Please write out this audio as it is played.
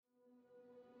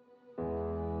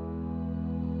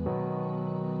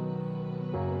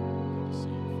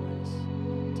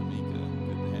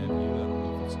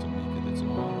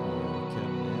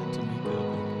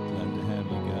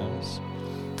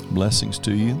Blessings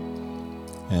to you.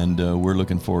 And we're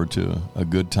looking forward to a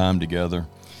good time together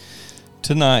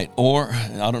tonight. Or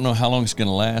I don't know how long it's going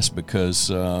to last because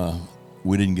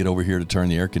we didn't get over here to turn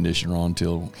the air conditioner on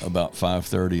until about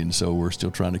 5:30, and so we're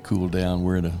still trying to cool down.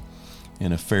 We're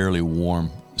in a fairly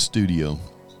warm studio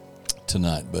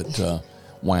tonight, but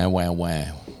wah.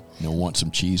 Want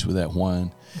some cheese with that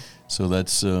wine. So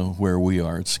that's where we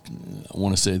are. I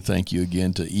want to say thank you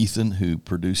again to Ethan, who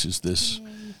produces this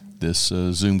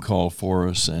Zoom call for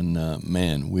us. And,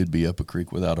 man, we'd be up a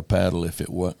creek without a paddle if it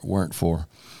weren't for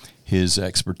his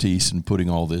expertise in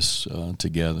putting all this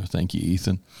together. Thank you,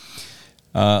 Ethan.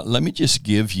 Let me just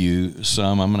give you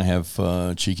some. I'm going to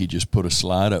have Cheeky just put a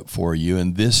slide up for you.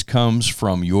 And this comes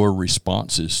from your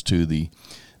responses to the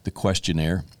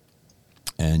questionnaire.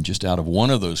 And just out of one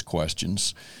of those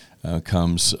questions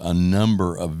comes a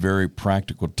number of very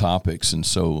practical topics. And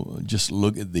so just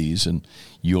look at these and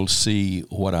you'll see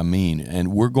what I mean. And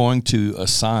we're going to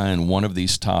assign one of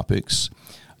these topics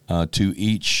to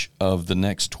each of the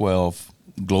next 12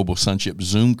 Global Sonship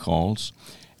Zoom calls.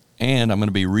 And I'm going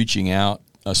to be reaching out,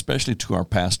 especially to our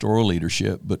pastoral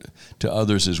leadership, but to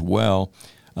others as well,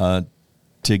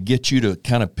 to get you to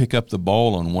kind of pick up the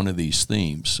ball on one of these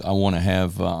themes. I want to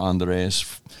have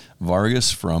Andres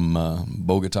Vargas from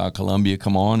Bogota, Colombia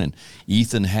come on, and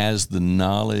Ethan has the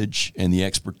knowledge and the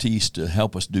expertise to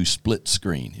help us do split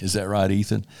screen. Is that right,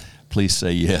 Ethan? Please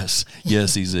say yes.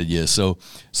 Yes, he said yes. So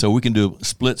we can do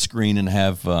split screen and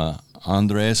have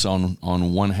Andres on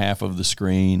one half of the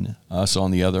screen, us on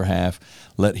the other half.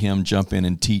 Let him jump in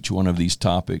and teach one of these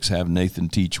topics, have Nathan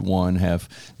teach one, have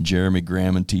Jeremy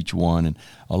Graham teach one, and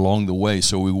along the way.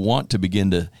 So we want to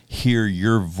begin to hear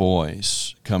your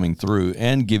voice coming through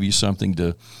and give you something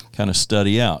to kind of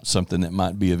study out, something that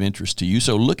might be of interest to you.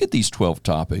 So look at these 12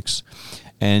 topics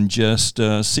and just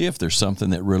see if there's something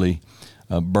that really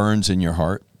burns in your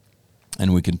heart.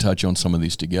 And we can touch on some of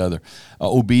these together.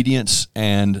 Obedience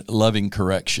and loving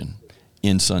correction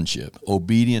in sonship.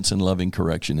 Obedience and loving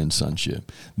correction in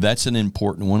sonship. That's an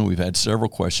important one. We've had several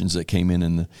questions that came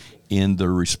in the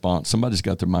response. Somebody's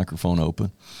got their microphone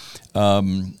open.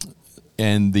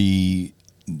 And the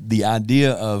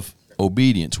idea of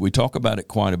obedience, we talk about it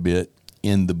quite a bit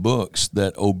in the books,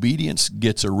 that obedience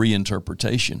gets a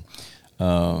reinterpretation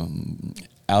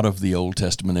out of the Old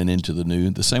Testament and into the New,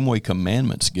 the same way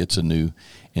commandments gets a new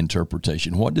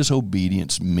interpretation. What does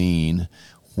obedience mean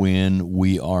when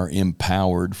we are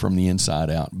empowered from the inside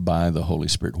out by the Holy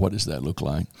Spirit? What does that look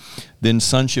like? Then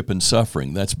sonship and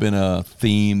suffering. That's been a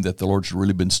theme that the Lord's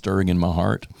really been stirring in my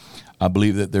heart. I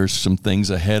believe that there's some things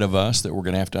ahead of us that we're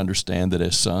going to have to understand, that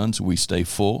as sons, we stay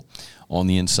full on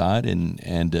the inside, and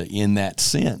in that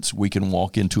sense, we can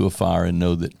walk into a fire and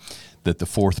know that the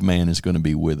fourth man is going to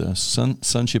be with us.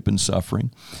 Sonship and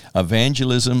suffering.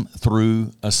 Evangelism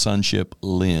through a sonship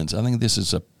lens. I think this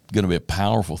is going to be a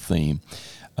powerful theme.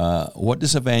 What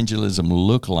does evangelism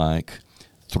look like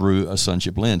through a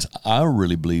sonship lens? I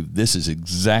really believe this is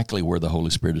exactly where the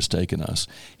Holy Spirit has taken us.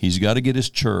 He's got to get his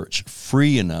church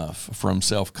free enough from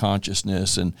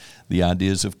self-consciousness and the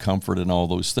ideas of comfort and all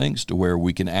those things to where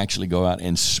we can actually go out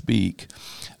and speak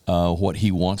what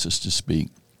he wants us to speak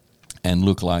and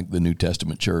look like the New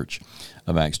Testament church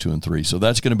of Acts 2 and 3. So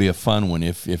that's going to be a fun one.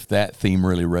 If that theme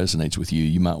really resonates with you,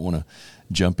 you might want to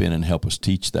jump in and help us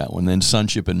teach that one. Then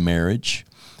sonship and marriage.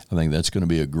 I think that's going to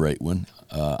be a great one.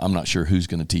 I'm not sure who's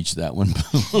going to teach that one.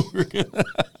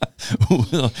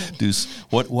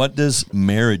 What does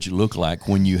marriage look like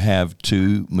when you have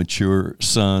two mature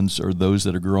sons or those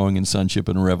that are growing in sonship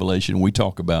and revelation? We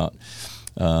talk about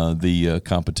the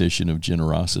competition of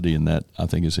generosity, and that, I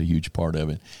think, is a huge part of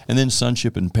it. And then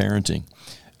sonship and parenting.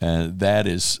 That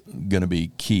is going to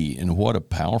be key. And what a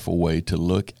powerful way to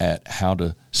look at how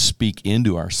to speak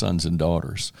into our sons and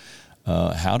daughters.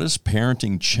 How does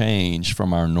parenting change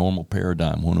from our normal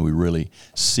paradigm when we really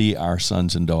see our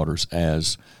sons and daughters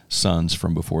as sons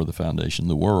from before the foundation of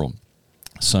the world?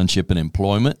 Sonship and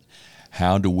employment.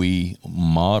 How do we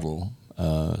model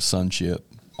sonship,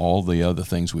 all the other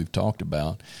things we've talked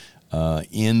about,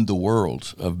 in the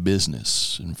world of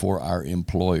business and for our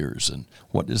employers? And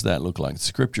what does that look like?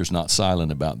 Scripture's not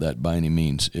silent about that by any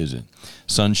means, is it?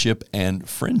 Sonship and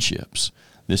friendships.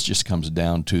 This just comes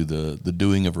down to the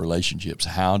doing of relationships.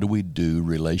 How do we do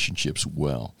relationships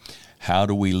well? How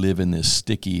do we live in this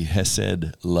sticky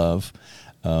Hesed love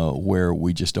where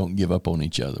we just don't give up on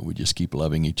each other? We just keep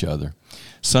loving each other.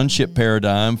 Sonship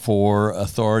paradigm for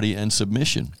authority and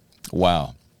submission.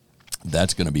 Wow.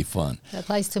 That's going to be fun. It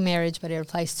applies to marriage, but it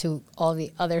applies to all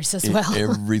the others as well.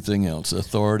 Everything else,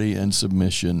 authority and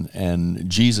submission. And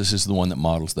Jesus is the one that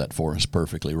models that for us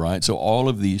perfectly, right? So all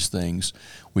of these things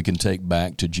we can take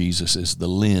back to Jesus as the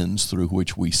lens through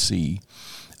which we see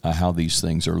how these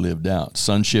things are lived out.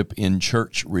 Sonship in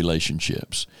church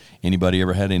relationships. Anybody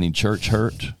ever had any church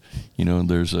hurt? You know,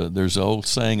 there's an old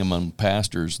saying among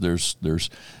pastors, there's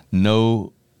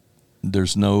no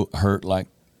hurt like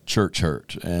church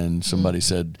hurt. And somebody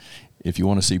said, if you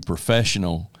want to see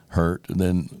professional hurt,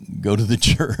 then go to the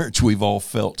church. We've all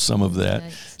felt some of that.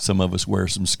 Nice. Some of us wear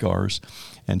some scars.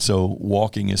 And so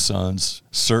walking as sons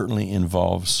certainly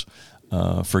involves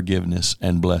forgiveness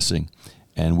and blessing.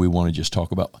 And we want to just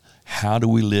talk about how do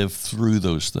we live through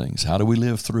those things? How do we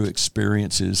live through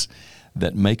experiences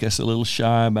that make us a little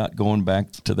shy about going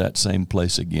back to that same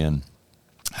place again?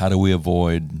 How do we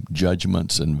avoid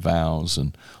judgments and vows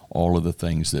and all of the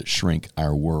things that shrink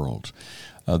our world?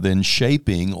 Then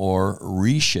shaping or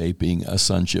reshaping a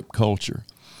sonship culture.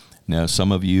 Now,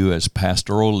 some of you as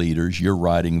pastoral leaders, you're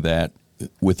writing that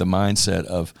with the mindset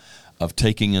of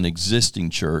taking an existing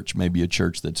church, maybe a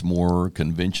church that's more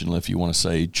conventional, if you want to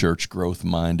say church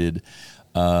growth-minded,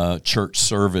 church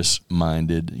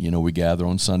service-minded. You know, we gather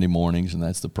on Sunday mornings, and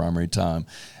that's the primary time.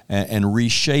 And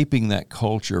reshaping that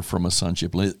culture from a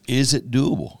sonship. Is it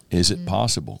doable? Is it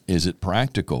possible? Is it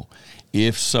practical?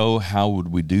 If so, how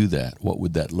would we do that? What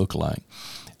would that look like?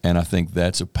 And I think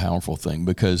that's a powerful thing,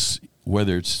 because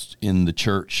whether it's in the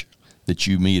church that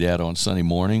you meet at on Sunday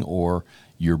morning or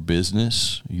your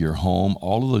business, your home,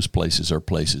 all of those places are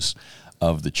places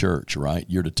of the church, right?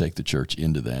 You're to take the church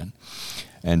into that.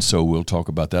 And so we'll talk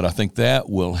about that. I think that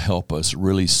will help us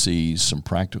really see some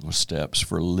practical steps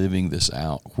for living this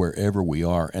out wherever we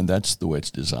are, and that's the way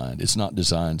it's designed. It's not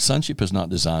designed, sonship is not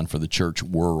designed for the church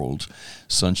world.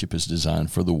 Sonship is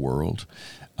designed for the world,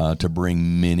 to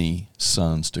bring many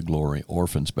sons to glory,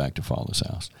 orphans back to Father's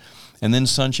house. And then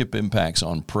sonship impacts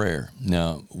on prayer.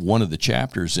 Now, one of the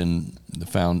chapters in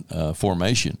the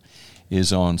formation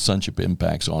is on sonship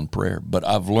impacts on prayer. But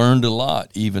I've learned a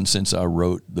lot even since I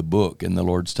wrote the book, and the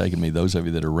Lord's taken me, those of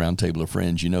you that are around Table of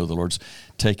Friends, you know the Lord's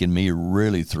taken me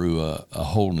really through a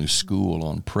whole new school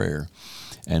on prayer,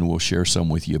 and we'll share some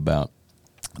with you about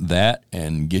that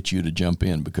and get you to jump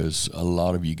in, because a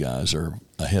lot of you guys are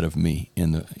ahead of me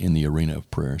in the arena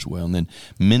of prayer as well. And then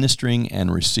ministering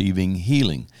and receiving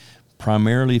healing.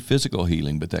 Primarily physical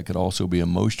healing, but that could also be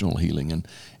emotional healing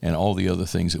and all the other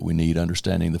things that we need.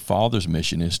 Understanding the Father's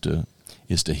mission is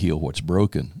to heal what's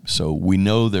broken. So we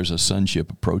know there's a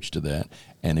sonship approach to that.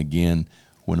 And again,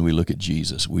 when we look at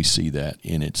Jesus, we see that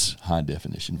in its high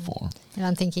definition form. And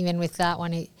I'm thinking even with that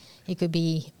one, it could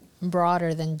be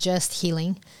broader than just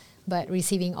healing, but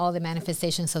receiving all the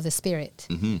manifestations of the Spirit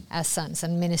as sons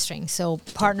and ministering. So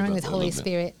partnering with Holy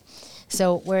Spirit.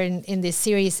 So we're in this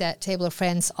series at Table of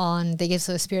Friends on the gifts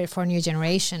of the Spirit for a new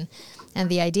generation. And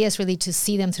the idea is really to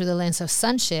see them through the lens of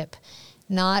sonship,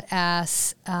 not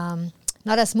as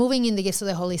moving in the gifts of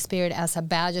the Holy Spirit as a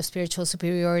badge of spiritual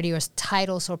superiority or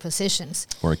titles or positions.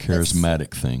 Or a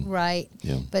charismatic thing. Right.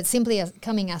 Yeah. But simply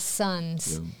coming as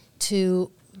sons to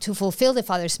fulfill the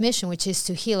Father's mission, which is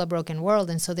to heal a broken world.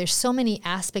 And so there's so many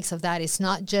aspects of that. It's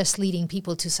not just leading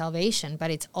people to salvation,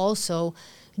 but it's also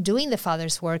doing the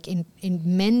Father's work in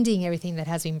mending everything that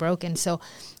has been broken. So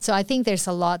I think there's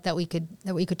a lot that we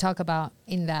could talk about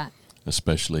in that.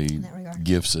 Especially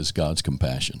gifts as God's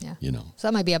compassion, you know. So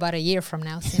that might be about a year from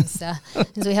now, since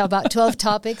we have about 12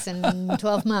 topics and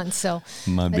 12 months. So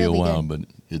might be a while, but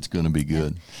it's going to be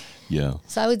good. Yeah.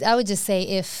 So I would just say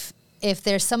if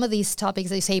there's some of these topics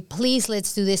that you say, please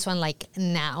let's do this one like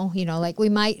now, you know, like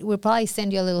we'll probably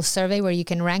send you a little survey where you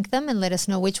can rank them and let us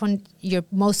know which one you're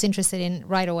most interested in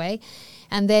right away.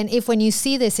 And then if when you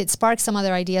see this, it sparks some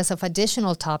other ideas of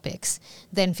additional topics,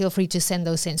 then feel free to send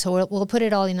those in. So we'll put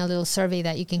it all in a little survey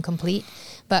that you can complete.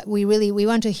 But we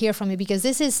want to hear from you, because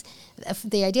this is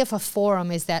the idea of a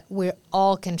forum, is that we're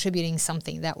all contributing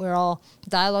something, that we're all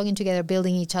dialoguing together,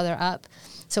 building each other up.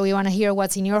 So we want to hear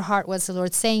what's in your heart, what's the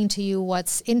Lord saying to you,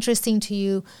 what's interesting to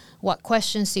you, what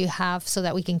questions do you have, so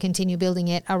that we can continue building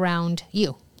it around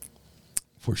you.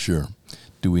 For sure.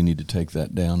 Do we need to take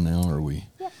that down now, or are we?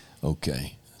 Yeah.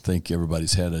 Okay. I think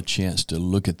everybody's had a chance to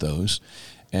look at those.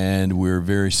 And we're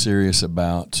very serious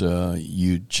about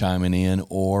you chiming in,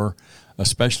 or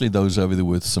especially those of you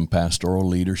with some pastoral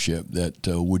leadership that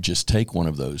would just take one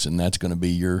of those. And that's going to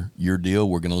be your deal.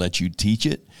 We're going to let you teach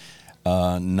it.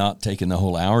 Not taking the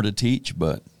whole hour to teach,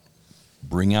 but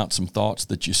bring out some thoughts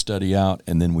that you study out,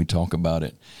 and then we talk about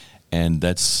it. And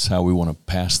that's how we want to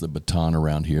pass the baton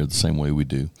around here, the same way we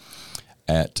do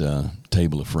at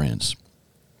Table of Friends.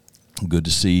 Good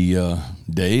to see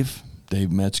Dave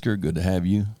Metzger. Good to have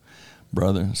you,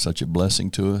 brother. Such a blessing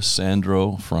to us.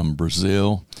 Sandro from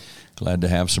Brazil. Glad to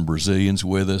have some Brazilians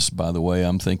with us. By the way,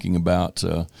 I'm thinking about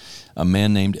a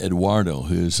man named Eduardo,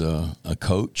 who's a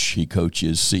coach. He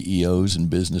coaches CEOs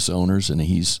and business owners, and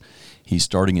he's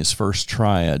starting his first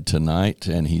triad tonight,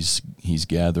 and he's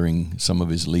gathering some of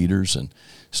his leaders and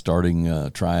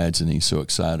starting triads, and he's so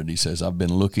excited. He says, I've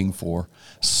been looking for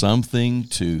something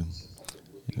to...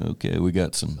 Okay, we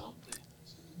got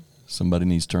somebody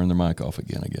needs to turn their mic off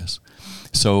again, I guess.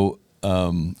 So I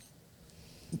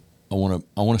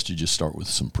want us to just start with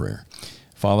some prayer.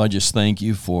 Father, I just thank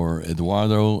you for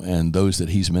Eduardo and those that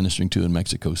he's ministering to in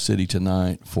Mexico City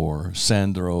tonight, for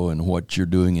Sandro and what you're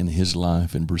doing in his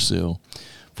life in Brazil,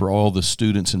 for all the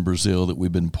students in Brazil that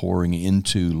we've been pouring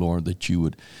into, Lord, that you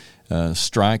would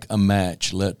strike a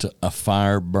match, let a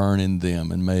fire burn in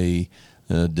them, and may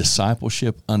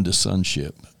discipleship unto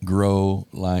sonship grow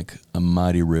like a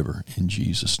mighty river in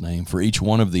Jesus' name. For each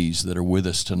one of these that are with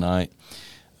us tonight,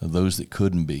 those that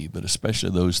couldn't be, but especially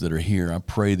those that are here, I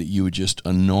pray that you would just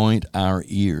anoint our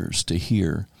ears to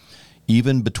hear,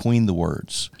 even between the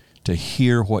words, to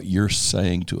hear what you're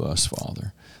saying to us,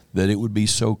 Father, that it would be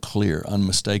so clear,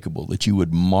 unmistakable, that you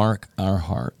would mark our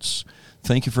hearts.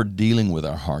 Thank you for dealing with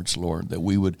our hearts, Lord, that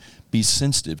we would be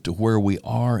sensitive to where we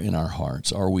are in our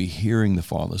hearts. Are we hearing the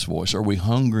Father's voice? Are we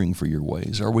hungering for your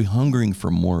ways? Are we hungering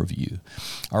for more of you?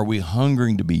 Are we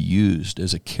hungering to be used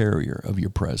as a carrier of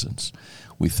your presence?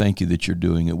 We thank you that you're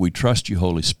doing it. We trust you,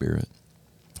 Holy Spirit.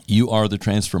 You are the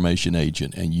transformation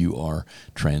agent, and you are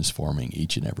transforming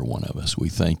each and every one of us. We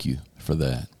thank you for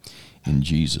that. In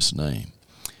Jesus' name.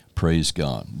 Praise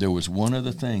God. There was one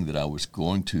other thing that I was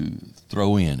going to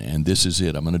throw in, and this is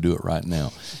it. I'm going to do it right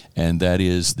now. And that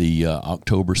is the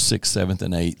October 6th, 7th,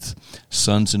 and 8th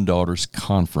Sons and Daughters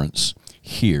Conference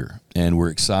here. And we're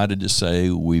excited to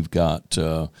say we've got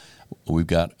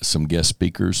some guest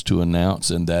speakers to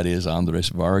announce, and that is Andres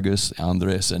Vargas,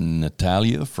 Andres and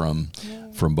Natalia from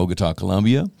Bogota,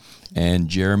 Colombia, and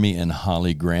Jeremy and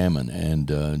Holly Gramman.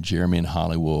 And Jeremy and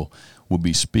Holly will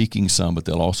be speaking some, but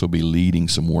they'll also be leading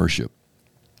some worship.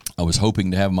 I was hoping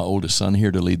to have my oldest son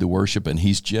here to lead the worship, and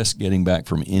he's just getting back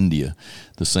from India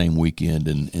the same weekend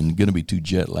and going to be too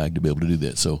jet lagged to be able to do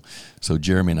that. So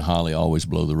Jeremy and Holly always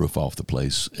blow the roof off the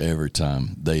place every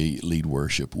time they lead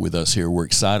worship with us here. We're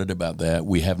excited about that.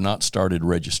 We have not started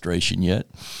registration yet.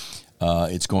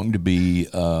 It's going to be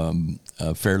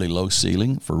a fairly low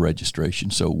ceiling for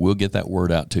registration, so we'll get that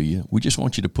word out to you. We just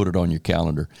want you to put it on your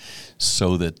calendar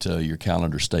so that your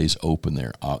calendar stays open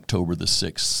there, October the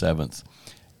 6th, 7th,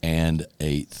 and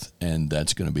 8th, and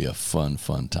that's going to be a fun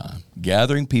time.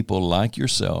 Gathering people like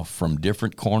yourself from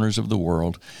different corners of the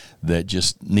world that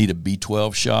just need a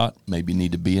B12 shot, maybe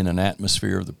need to be in an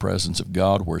atmosphere of the presence of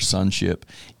God where sonship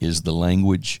is the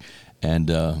language, and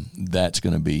that's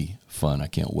going to be fun. I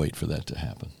can't wait for that to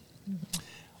happen.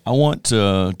 I want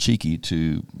Cheeky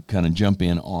to kind of jump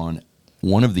in on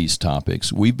one of these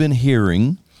topics. We've been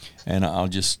hearing, and I'll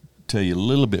just tell you a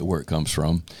little bit where it comes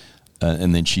from,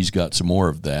 and then she's got some more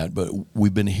of that. But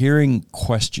we've been hearing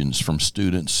questions from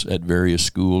students at various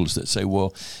schools that say,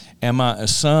 well, am I a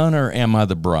son or am I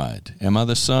the bride? Am I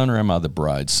the son or am I the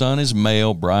bride? Son is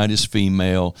male, bride is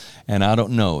female, and I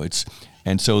don't know.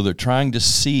 And so they're trying to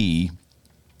see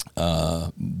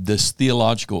this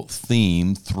theological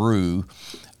theme through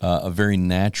a very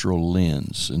natural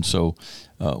lens. And so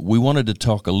we wanted to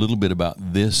talk a little bit about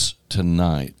this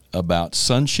tonight, about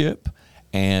sonship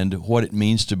and what it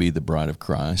means to be the bride of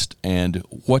Christ, and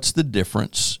what's the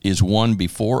difference? Is one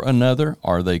before another?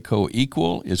 Are they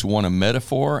co-equal? Is one a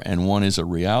metaphor and one is a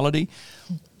reality?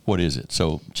 What is it?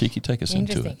 So, Cheeky, take us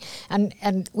into it.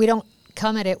 And we don't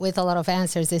come at it with a lot of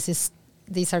answers.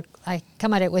 I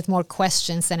come at it with more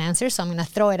questions than answers, so I'm going to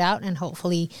throw it out and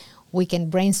hopefully we can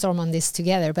brainstorm on this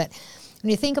together. But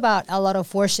when you think about a lot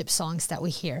of worship songs that we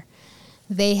hear,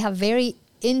 they have very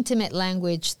intimate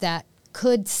language that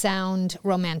could sound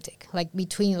romantic, like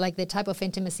the type of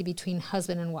intimacy between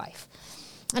husband and wife.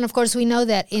 And of course, we know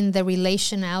that in the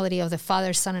relationality of the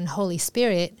Father, Son, and Holy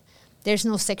Spirit, there's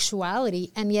no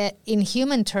sexuality. And yet, in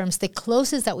human terms, the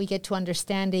closest that we get to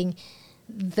understanding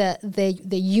the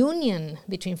union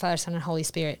between Father, Son, and Holy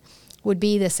Spirit would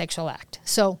be the sexual act.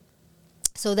 So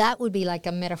that would be like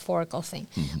a metaphorical thing.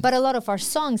 Mm-hmm. But a lot of our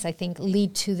songs, I think,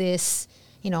 lead to this,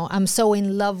 I'm so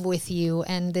in love with you,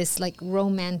 and this like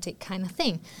romantic kind of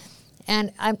thing.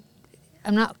 And I'm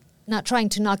not trying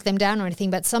to knock them down or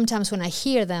anything, but sometimes when I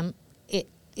hear them,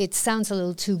 it sounds a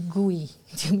little too gooey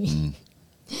to me.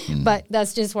 Mm-hmm. But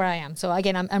that's just where I am. So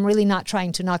again, I'm really not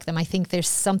trying to knock them. I think there's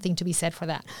something to be said for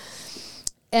that.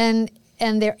 And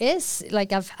there is,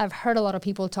 like, I've heard a lot of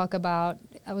people talk about,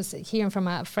 I was hearing from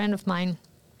a friend of mine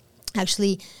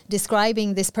actually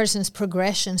describing this person's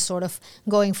progression, sort of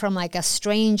going from like a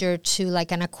stranger to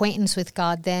like an acquaintance with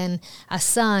God, then a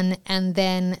son, and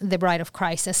then the bride of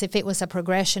Christ, as if it was a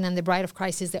progression, and the bride of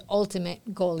Christ is the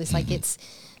ultimate goal. It's like it's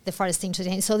the farthest thing to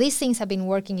attain. So these things have been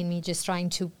working in me, just trying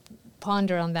to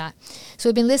ponder on that. So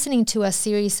we've been listening to a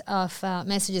series of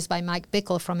messages by Mike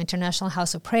Bickle from International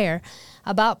House of Prayer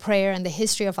about prayer and the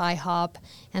history of IHOP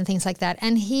and things like that.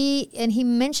 And he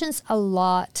mentions a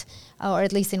lot, or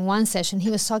at least in one session, he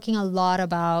was talking a lot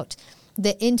about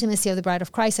the intimacy of the bride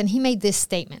of Christ. And he made this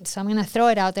statement. So I'm going to throw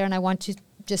it out there, and I want to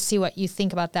just see what you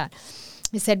think about that.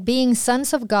 He said, being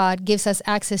sons of God gives us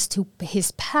access to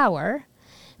his power,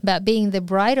 but being the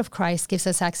bride of Christ gives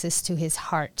us access to his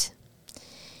heart.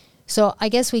 So I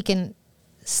guess we can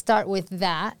start with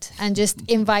that and just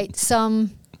invite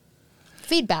some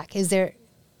feedback. Does that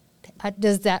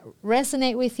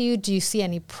resonate with you? Do you see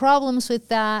any problems with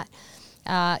that?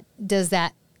 Does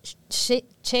that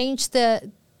change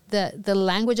the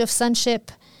language of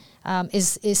sonship?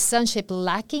 Is sonship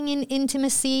lacking in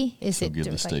intimacy? Is it? Give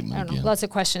the statement I don't know. again. Lots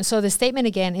of questions. So the statement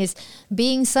again is: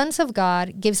 being sons of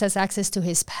God gives us access to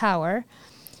his power.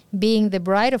 Being the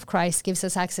bride of Christ gives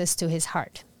us access to his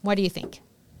heart. What do you think?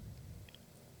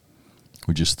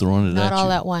 We're just throwing it at you. Not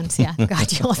all at once, yeah.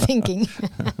 Got you all thinking.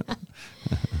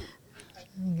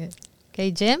 Good.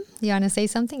 Okay, Jim, you want to say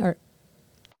something? Or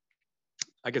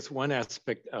I guess one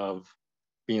aspect of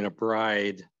being a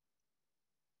bride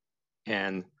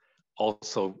and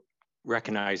also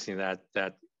recognizing that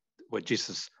what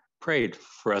Jesus prayed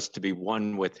for us to be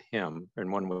one with him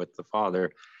and one with the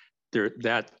Father,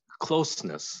 that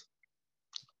closeness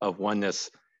of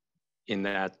oneness in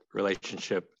that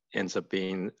relationship ends up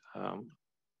being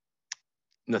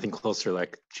nothing closer,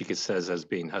 like Chika says, as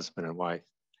being husband and wife.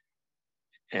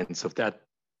 And so if that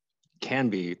can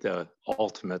be the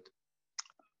ultimate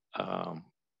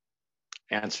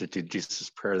answer to Jesus'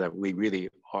 prayer, that we really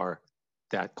are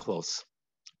that close,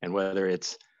 and whether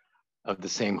it's of the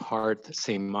same heart,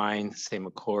 same mind, same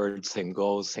accord, same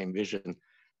goals, same vision,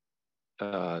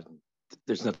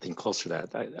 there's nothing closer to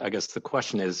that. I guess the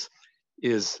question is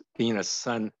being a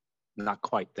son not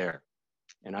quite there?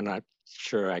 And I'm not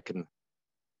sure I can.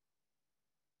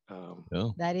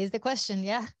 that is the question,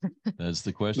 yeah. That's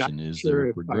the question. Is sure there a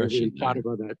if progression? I really thought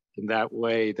about that in that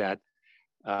way, that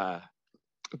but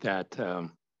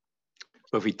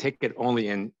if we take it only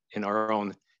in our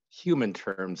own human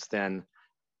terms, then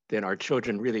our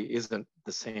children really isn't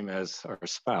the same as our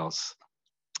spouse.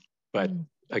 But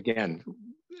again,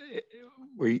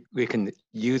 we can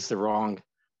use the wrong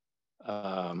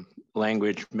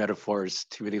language, metaphors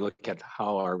to really look at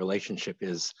how our relationship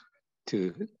is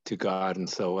to God. And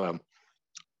so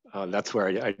that's where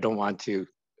I don't want to,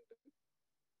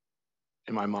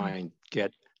 in my mind,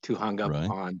 get too hung up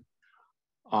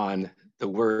on the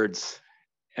words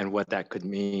and what that could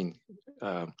mean.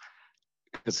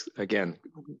 Because again,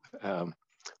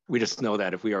 we just know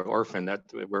that if we are orphaned, that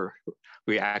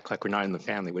we act like we're not in the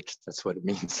family, which that's what it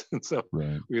means. And so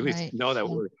we at least know that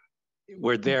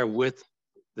we're there with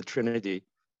the Trinity,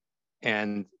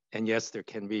 and yes, there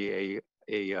can be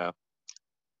a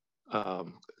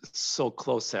so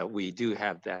close that we do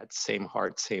have that same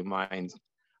heart, same mind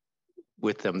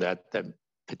with them, that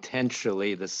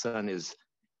potentially the Son is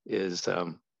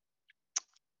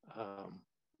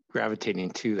gravitating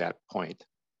to that point.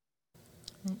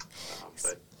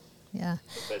 But yeah,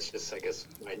 that's just, I guess,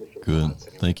 my initial Good. thoughts.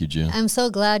 Anyway. Thank you, Jim. I'm so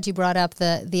glad you brought up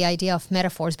the idea of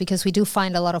metaphors, because we do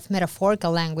find a lot of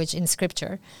metaphorical language in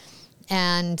Scripture,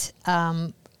 and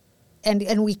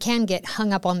we can get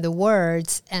hung up on the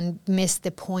words and miss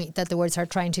the point that the words are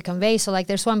trying to convey. So, like,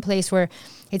 there's one place where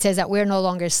it says that we're no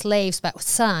longer slaves but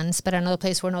sons, but another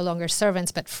place we're no longer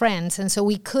servants but friends. And so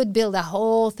we could build a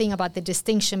whole thing about the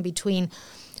distinction between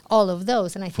all of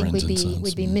those, and I think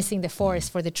we'd be missing the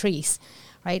forest for the trees,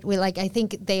 right? I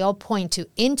think they all point to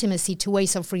intimacy, to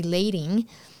ways of relating,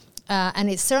 and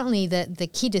it's certainly the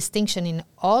key distinction in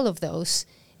all of those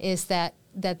is that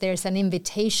there's an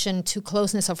invitation to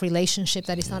closeness of relationship,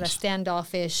 that is not a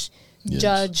standoffish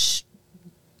judge,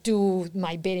 do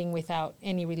my bidding without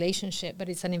any relationship, but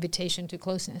it's an invitation to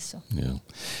closeness. So. Yeah.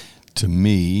 To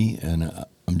me, and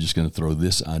I'm just going to throw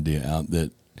this idea out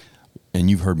that, and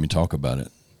you've heard me talk about it,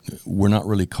 we're not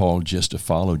really called just to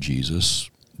follow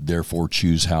Jesus, therefore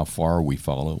choose how far we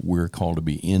follow. We're called to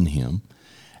be in him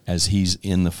as he's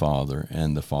in the Father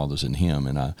and the Father's in him.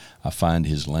 And I find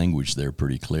his language there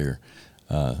pretty clear,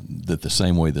 that the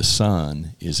same way the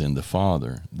Son is in the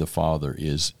Father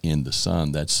is in the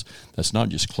Son. That's not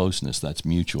just closeness, that's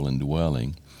mutual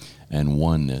indwelling. and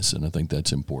oneness, and I think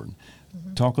that's important.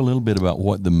 Talk a little bit about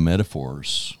what kind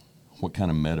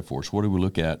of metaphors, what do we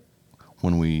look at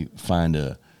when we find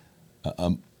a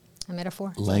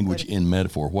metaphor? Language in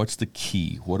metaphor. What's the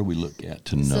key? What do we look at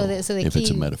to know if it's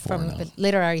a metaphor or not? From a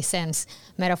literary sense,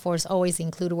 metaphors always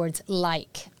include words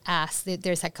like, as.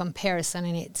 There's a comparison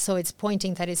in it. So it's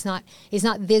pointing that it's not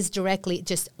this directly, it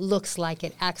just looks like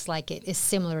it, acts like it, is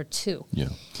similar to. Yeah.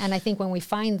 And I think when we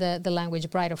find the language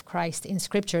bride of Christ in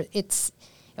Scripture,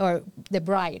 or the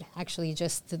bride, actually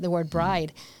just the word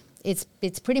bride, it's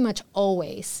pretty much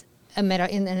always in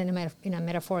a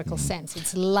metaphorical sense.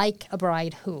 It's like a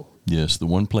bride who. Yes, the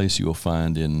one place you'll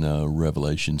find in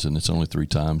Revelations, and it's only 3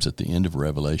 times at the end of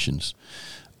Revelations,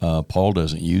 Paul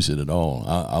doesn't use it at all.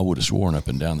 I would have sworn up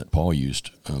and down that Paul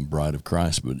used bride of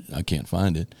Christ, but I can't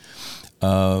find it.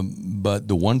 But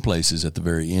the one place is at the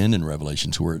very end in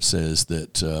Revelations where it says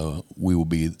that we will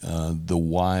be the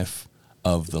wife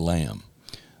of the Lamb.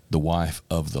 The wife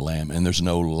of the Lamb. And there's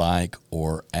no like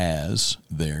or as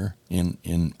there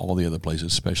in all the other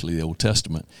places, especially the Old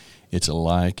Testament. It's a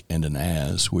like and an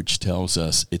as, which tells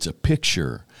us it's a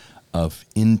picture of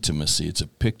intimacy. It's a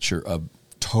picture of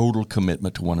total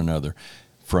commitment to one another.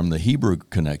 From the Hebrew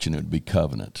connection, it would be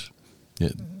covenant.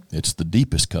 It's the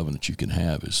deepest covenant you can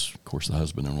have is, of course, the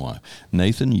husband and wife.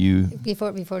 Nathan, you...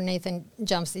 Before Nathan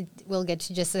jumps, we'll get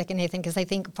to just a second, Nathan, because I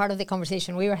think part of the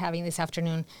conversation we were having this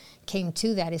afternoon came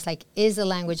to that. It's like, is the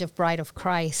language of bride of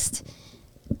Christ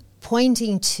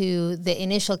pointing to the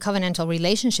initial covenantal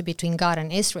relationship between God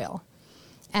and Israel?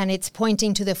 And it's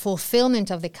pointing to the fulfillment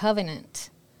of the covenant.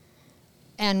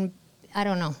 And I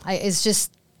don't know. It's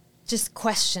just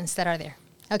questions that are there.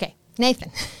 Okay,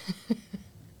 Nathan.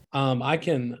 I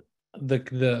can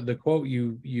the quote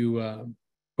you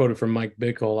quoted from Mike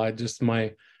Bickle.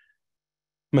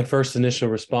 My first initial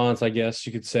response, I guess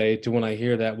you could say, to when I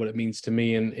hear that, what it means to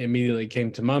me, and immediately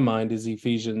came to my mind is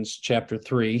Ephesians chapter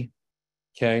 3.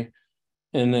 Okay,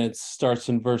 and it starts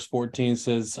in verse 14.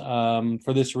 Says,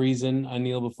 "For this reason I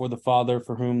kneel before the Father,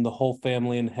 for whom the whole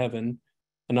family in heaven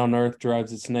and on earth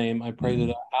derives its name. I pray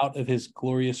that out of His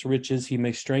glorious riches He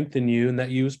may strengthen you," and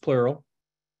that you is plural,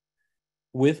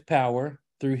 "with power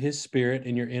through His Spirit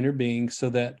in your inner being, so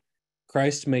that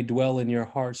Christ may dwell in your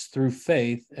hearts through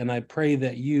faith. And I pray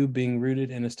that you, being rooted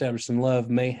and established in love,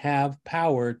 may have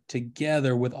power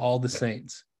together with all the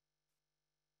saints,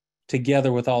 to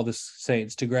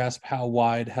grasp how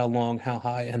wide, how long, how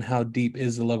high, and how deep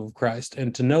is the love of Christ,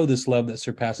 and to know this love that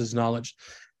surpasses knowledge."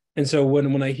 And so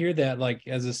when I hear that, like,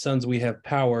 as His sons, we have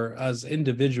power. As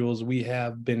individuals, we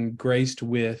have been graced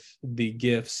with the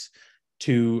gifts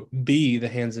to be the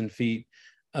hands and feet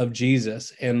of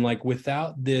Jesus. And like,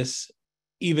 without this,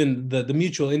 even the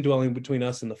mutual indwelling between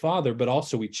us and the Father, but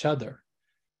also each other,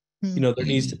 there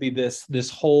needs to be this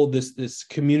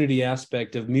community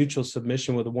aspect of mutual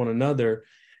submission with one another.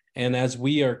 And as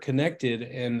we are connected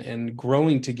and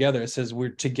growing together, it says we're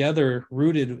together,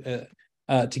 rooted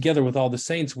together with all the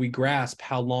saints, we grasp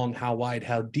how long, how wide,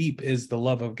 how deep is the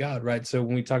love of God, right? So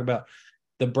when we talk about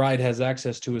the bride has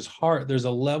access to His heart, there's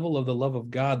a level of the love of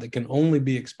God that can only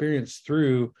be experienced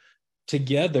through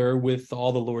together with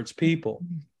all the Lord's people.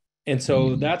 And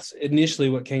so that's initially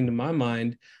what came to my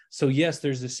mind. So yes,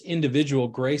 there's this individual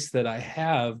grace that I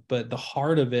have, but the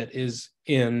heart of it is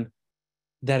in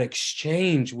that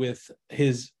exchange with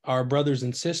our brothers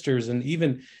and sisters, and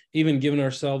even giving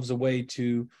ourselves away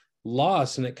to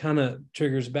loss. And it kind of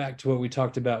triggers back to what we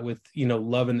talked about with,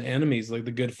 loving enemies. Like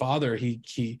the good Father,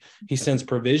 he sends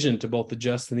provision to both the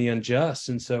just and the unjust.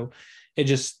 And so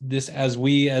as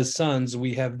we as sons,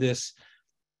 we have this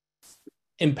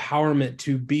empowerment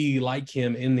to be like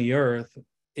Him in the earth.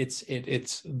 It's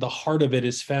the heart of it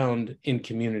is found in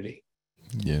community.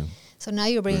 Yeah. So now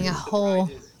you're bringing Now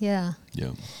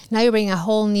you're bringing a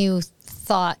whole new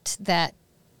thought that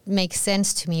makes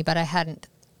sense to me, but I hadn't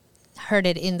heard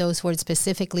it in those words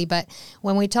specifically. But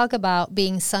when we talk about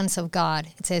being sons of God,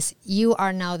 it says you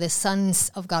are now the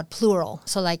sons of God, plural.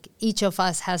 So like each of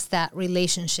us has that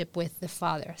relationship with the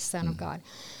Father, Son of God.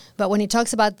 But when He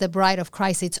talks about the bride of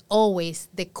Christ, it's always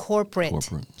the corporate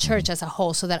church as a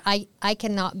whole. So that I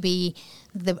cannot be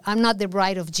I'm not the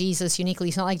bride of Jesus uniquely.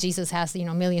 It's not like Jesus has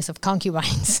millions of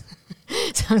concubines.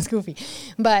 Sounds goofy,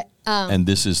 but and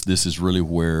this is really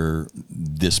where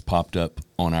this popped up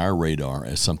on our radar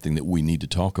as something that we need to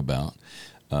talk about,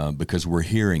 because we're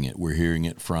hearing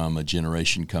it from a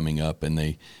generation coming up, and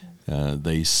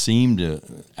they seem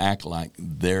to act like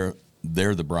they're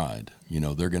the bride.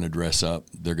 They're going to dress up.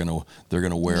 They're going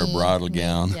to wear a bridal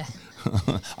gown. Yeah.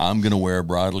 I'm going to wear a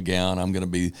bridal gown.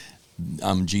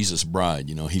 I'm Jesus' bride.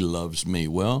 He loves me.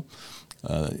 Well,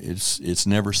 It's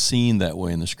never seen that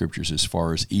way in the Scriptures as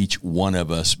far as each one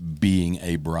of us being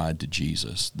a bride to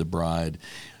Jesus. The bride,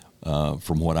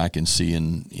 from what I can see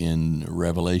in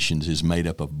Revelations, is made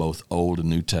up of both Old and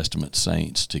New Testament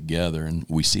saints together, and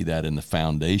we see that in the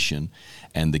foundation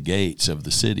and the gates of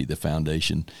the city. The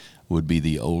foundation would be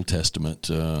the Old Testament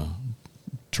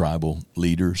tribal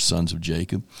leaders, sons of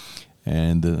Jacob,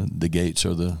 and the gates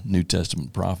are the New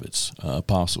Testament prophets,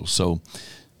 apostles.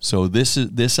 So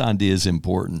this idea is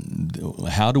important.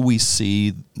 How do we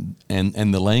see,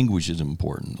 and the language is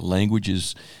important. Language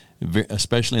is,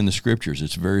 especially in the Scriptures,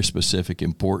 it's very specific,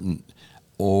 important,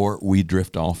 or we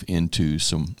drift off into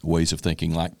some ways of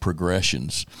thinking like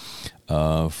progressions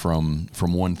from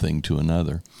one thing to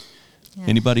another. Yeah.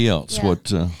 Anybody else? Yeah. What?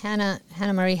 Hannah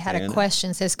Marie had a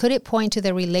question. Says, could it point to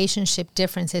the relationship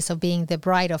differences of being the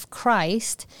bride of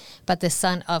Christ, but the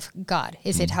Son of God?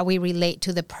 Is it how we relate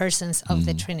to the persons of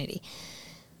the Trinity?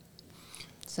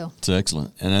 So it's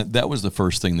excellent, and that was the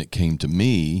first thing that came to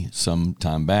me some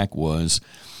time back was,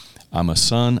 I'm a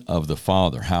son of the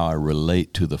Father. How I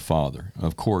relate to the Father.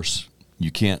 Of course,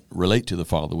 you can't relate to the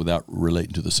Father without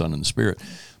relating to the Son and the Spirit,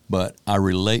 but I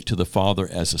relate to the Father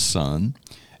as a son.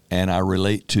 And I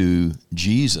relate to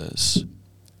Jesus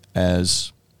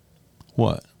as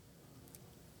what?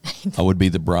 I would be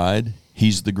the bride.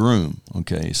 He's the groom.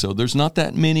 Okay, so there's not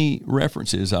that many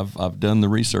references. I've done the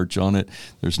research on it.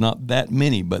 There's not that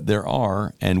many, but there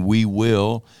are, and we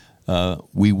will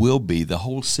be. The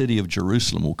whole city of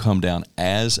Jerusalem will come down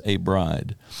as a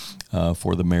bride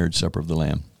for the marriage supper of the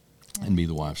Lamb, and be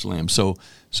the wife's lamb. So.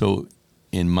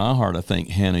 In my heart, I think,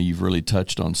 Hannah, you've really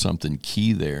touched on something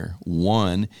key there.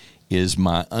 One is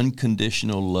my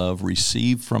unconditional love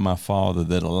received from my Father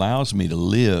that allows me to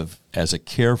live as a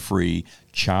carefree,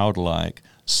 childlike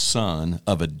son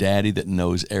of a daddy that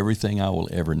knows everything I will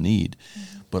ever need,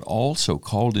 but also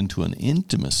called into an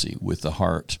intimacy with the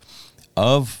heart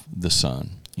of the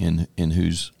Son in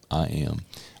whose I am.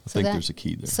 I think there's a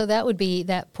key there. So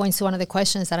that points to one of the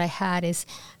questions that I had is,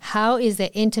 how is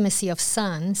the intimacy of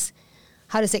sons,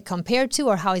 how does it compare to,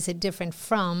 or how is it different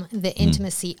from the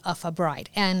intimacy of a bride?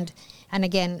 And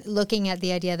again, looking at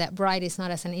the idea that bride is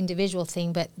not as an individual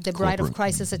thing, but the bride of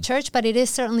Christ is a church, but it is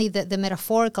certainly the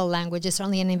metaphorical language is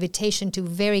certainly an invitation to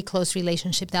very close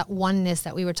relationship, that oneness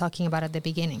that we were talking about at the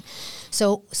beginning.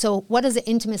 So what does the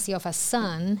intimacy of a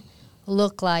son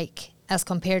look like as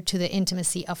compared to the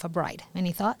intimacy of a bride?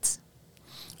 Any thoughts?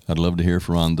 I'd love to hear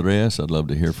from Andres. I'd love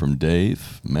to hear from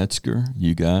Dave Metzger.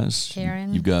 You guys,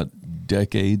 Karen. You've got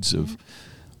decades of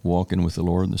walking with the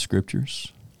Lord in the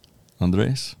Scriptures.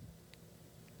 Andres?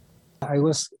 I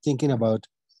was thinking about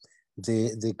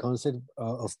the concept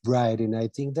of bride, and I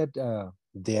think that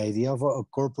the idea of a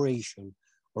corporation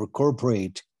or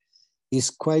corporate is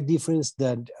quite different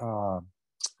than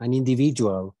an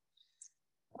individual.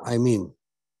 I mean,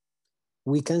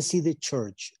 we can see the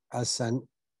church as an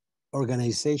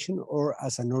organization or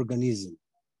as an organism.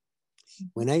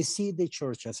 When I see the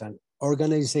church as an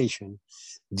organization,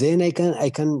 then I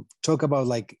can talk about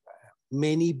like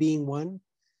many being one.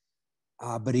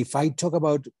 But if I talk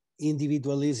about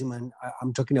individualism, and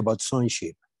I'm talking about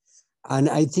sonship, and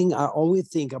I always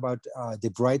think about the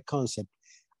bride concept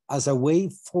as a way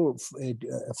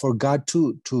for God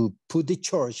to put the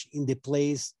church in the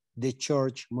place the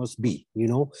church must be. You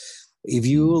know, if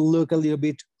you look a little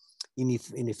bit in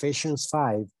Ephesians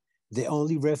 5, the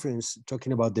only reference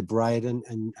talking about the bride and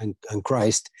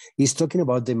Christ is talking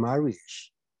about the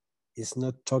marriage. It's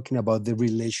not talking about the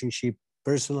relationship,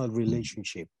 personal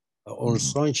relationship or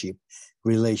sonship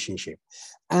relationship.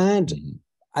 And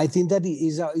I think that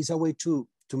is a way to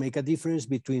make a difference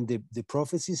between the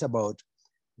prophecies about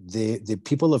the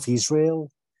people of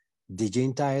Israel, the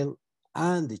Gentile,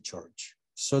 and the church.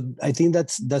 So I think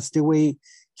that's the way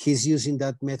he's using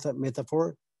that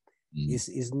metaphor.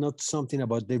 Is not something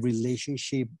about the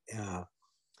relationship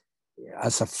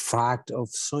as a fact of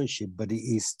sonship, but it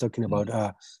is talking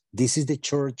about this is the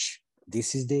church,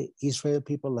 this is the Israel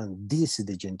people, and this is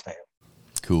the Gentile.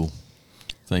 Cool.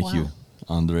 Thank you,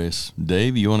 Andres.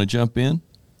 Dave, you want to jump in?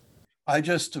 I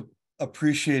just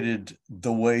appreciated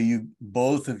the way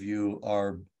both of you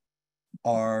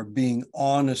are being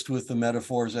honest with the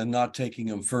metaphors and not taking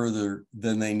them further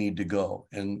than they need to go.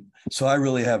 And so I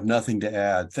really have nothing to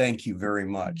add. Thank you very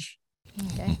much.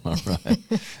 Okay. All right.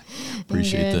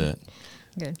 Appreciate that.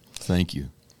 Good. Thank you.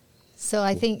 So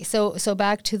I think, so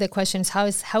back to the questions,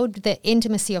 how would the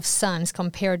intimacy of sons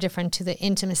compare different to the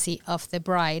intimacy of the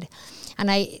bride?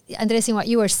 And Andres, in what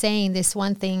you were saying, this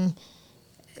one thing,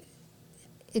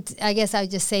 I guess I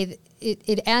would just say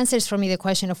it answers for me the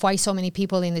question of why so many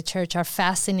people in the church are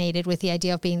fascinated with the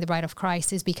idea of being the bride of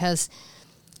Christ, is because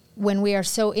when we are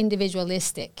so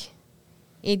individualistic,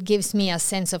 it gives me a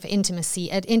sense of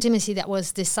intimacy, an intimacy that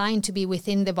was designed to be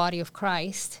within the body of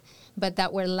Christ, but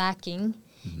that we're lacking.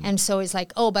 Mm-hmm. And so it's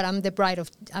like, oh, but I'm the bride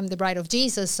of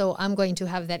Jesus, so I'm going to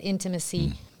have that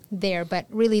intimacy there. But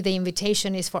really the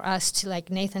invitation is for us to, like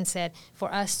Nathan said,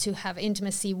 for us to have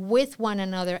intimacy with one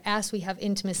another as we have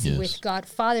intimacy with God,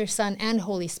 Father, Son, and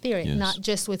Holy Spirit, not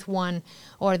just with one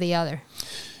or the other.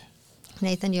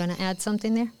 Nathan, you want to add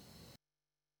something there?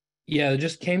 Yeah, it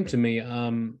just came to me.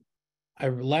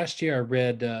 Last year I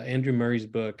read Andrew Murray's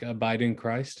book, Abide in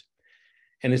Christ.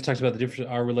 And it talks about the difference,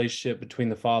 our relationship between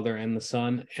the Father and the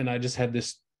Son. And I just had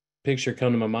this picture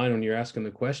come to my mind when you're asking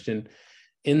the question.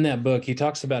 In that book, he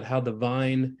talks about how the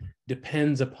vine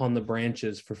depends upon the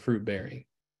branches for fruit bearing.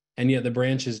 And yet the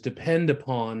branches depend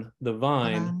upon the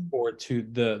vine or to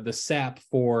the sap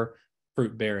for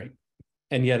fruit bearing.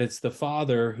 And yet it's the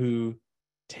Father who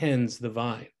tends the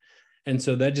vine. And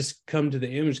so that just come to the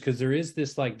image, because there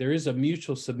is a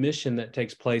mutual submission that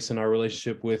takes place in our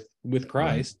relationship with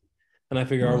Christ. And I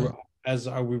figure as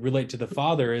we relate to the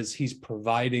Father, as he's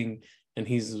providing and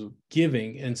he's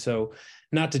giving. And so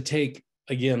not to take,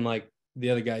 again, like the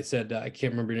other guy said, I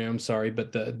can't remember your name, I'm sorry,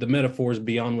 but the metaphors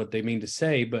beyond what they mean to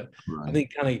say, but I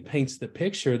think kind of paints the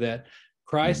picture that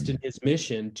Christ in his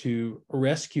mission to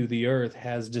rescue the earth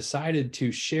has decided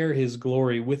to share his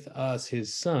glory with us,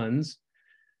 his sons,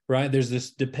 right? There's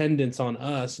this dependence on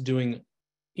us doing,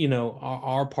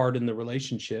 our part in the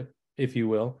relationship, if you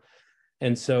will.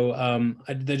 And so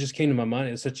that just came to my mind.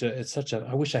 It's such a,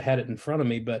 I wish I had it in front of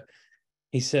me, but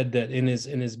he said that in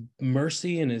his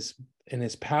mercy and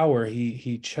his power,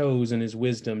 he chose in his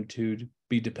wisdom to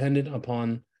be dependent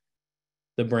upon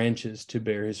the branches to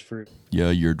bear his fruit.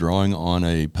 Yeah, you're drawing on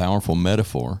a powerful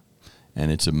metaphor,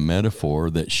 and it's a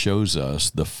metaphor that shows us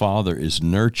the Father is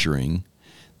nurturing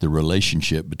the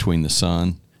relationship between the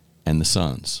Son and the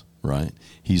sons, right?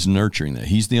 He's nurturing that.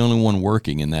 He's the only one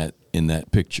working in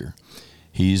that picture.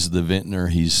 He's the vintner.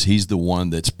 He's the one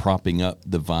that's propping up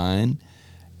the vine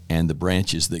and the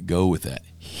branches that go with that.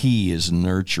 He is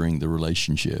nurturing the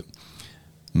relationship,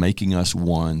 making us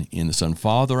one in the Son.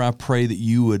 Father, I pray that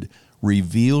you would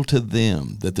reveal to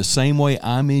them that the same way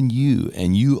I'm in you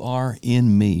and you are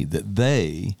in me, that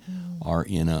they are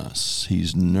in us.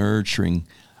 He's nurturing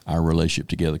our relationship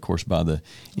together, of course, by the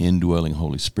indwelling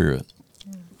Holy Spirit.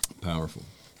 Powerful.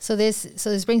 So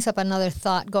this brings up another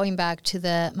thought, going back to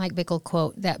the Mike Bickle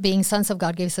quote, that being sons of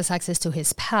God gives us access to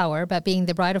his power, but being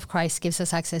the bride of Christ gives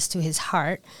us access to his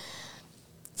heart.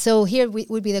 So here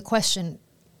would be the question,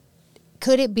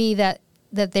 could it be that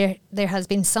there has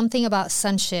been something about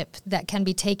sonship that can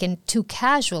be taken too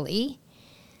casually,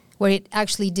 where it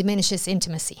actually diminishes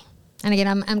intimacy? And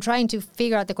again, I'm trying to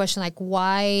figure out the question, like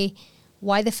why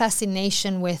the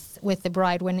fascination with the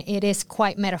bride when it is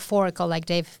quite metaphorical, like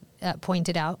Dave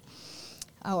pointed out,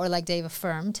 or like Dave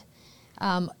affirmed.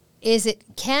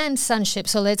 Can sonship,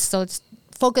 so let's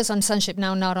focus on sonship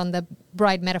now, not on the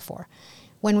bride metaphor.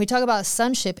 When we talk about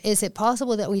sonship, is it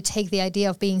possible that we take the idea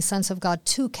of being sons of God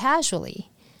too casually,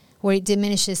 where it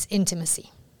diminishes intimacy?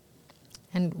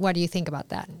 And what do you think about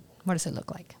that? What does it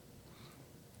look like?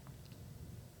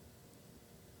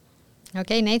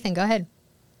 Okay, Nathan, go ahead.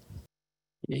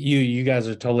 You guys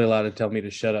are totally allowed to tell me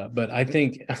to shut up, but I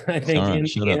think yeah. I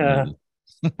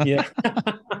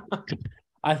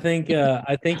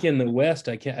think in the West,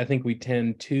 I think we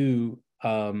tend to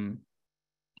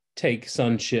take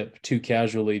sonship too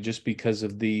casually just because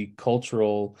of the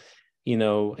cultural,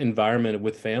 environment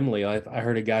with family. I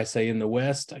heard a guy say in the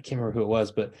West, I can't remember who it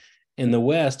was, but in the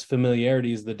West,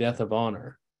 familiarity is the death of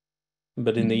honor,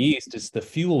 but in the East, it's the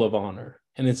fuel of honor,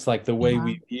 and it's like the way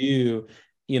we view.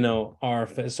 So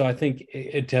I think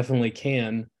it definitely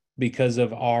can, because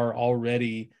of our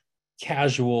already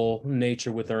casual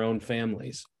nature with our own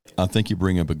families. I think you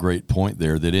bring up a great point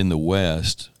there, that in the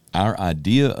West, our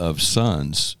idea of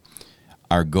sons,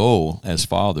 our goal as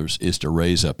fathers is to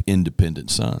raise up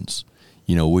independent sons.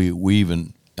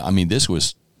 This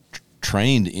was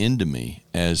trained into me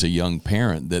as a young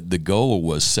parent, that the goal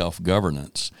was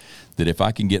self-governance. That if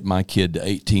I can get my kid to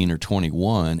 18 or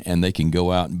 21 and they can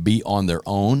go out and be on their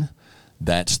own,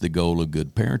 that's the goal of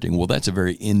good parenting. Well, that's a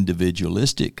very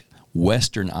individualistic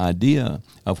Western idea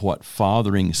of what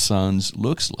fathering sons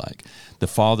looks like. The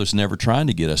Father's never trying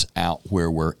to get us out where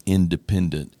we're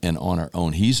independent and on our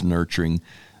own. He's nurturing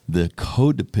the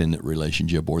codependent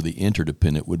relationship, or the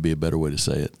interdependent would be a better way to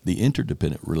say it, the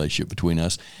interdependent relationship between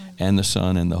us and the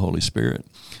Son and the Holy Spirit.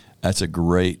 That's a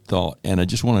great thought. And I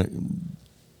just want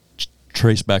to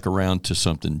trace back around to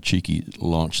something Cheeky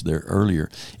launched there earlier.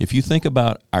 If you think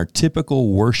about our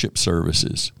typical worship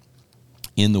services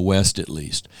in the West, at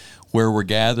least, where we're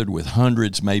gathered with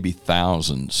hundreds, maybe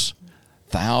thousands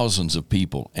of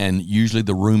people, and usually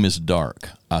the room is dark.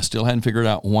 I still hadn't figured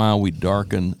out why we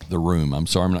darken the room. I'm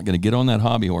sorry, I'm not going to get on that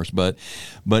hobby horse, but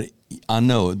I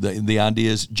know the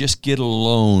idea is just get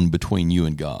alone between you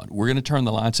and God. We're going to turn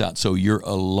the lights out so you're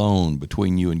alone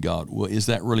between you and God. Well, is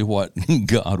that really what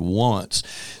God wants?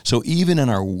 So even in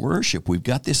our worship, we've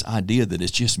got this idea that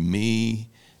it's just me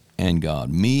and God,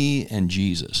 me and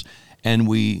Jesus. And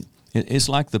it's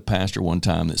like the pastor one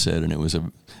time that said, and it was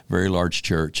a very large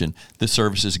church, and the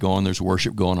service is going, there's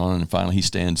worship going on, and finally he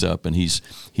stands up and he's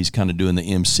kind of doing the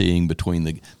emceeing between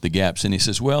the gaps, and he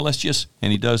says, well,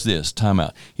 and he does this, time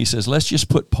out. He says, let's just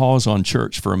put pause on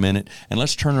church for a minute, and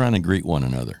let's turn around and greet one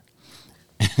another.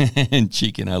 And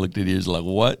Cheeky and I looked at each like,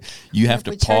 what? You have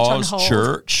to pause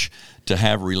church to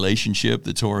have a relationship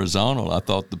that's horizontal? I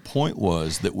thought the point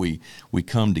was that we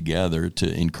come together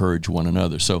to encourage one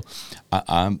another. So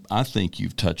I think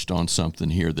you've touched on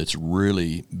something here that's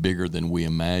really bigger than we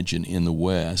imagine in the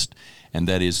West, and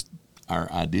that is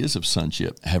our ideas of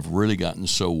sonship have really gotten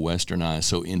so westernized,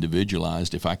 so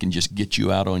individualized. If I can just get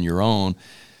you out on your own,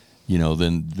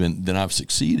 then I've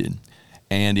succeeded.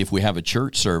 And if we have a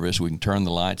church service, we can turn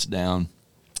the lights down.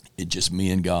 It's just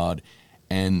me and God.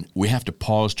 And we have to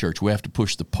pause church. We have to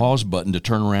push the pause button to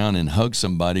turn around and hug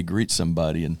somebody, greet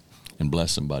somebody, and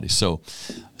bless somebody. So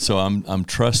I'm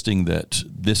trusting that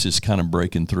this is kind of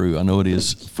breaking through. I know it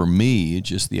is for me,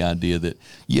 just the idea that,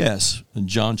 yes, in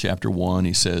John chapter 1,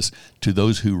 he says, to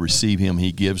those who receive him,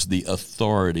 he gives the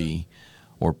authority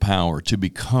or power to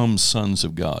become sons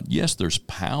of God. Yes, there's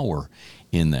power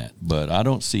in that, but I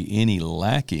don't see any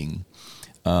lacking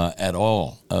at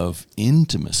all of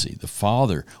intimacy. The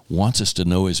Father wants us to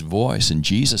know his voice, and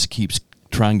Jesus keeps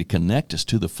trying to connect us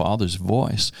to the Father's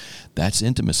voice. That's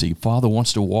intimacy. Father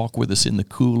wants to walk with us in the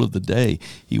cool of the day.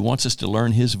 He wants us to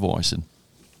learn his voice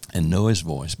and know his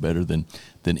voice better than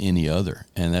any other.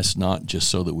 And that's not just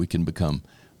so that we can become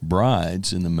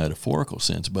brides in the metaphorical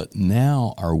sense, but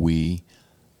now are we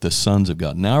the sons of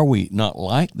God. Now are we not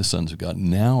like the sons of God.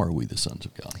 Now are we the sons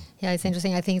of God. Yeah, it's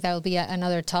interesting. I think that will be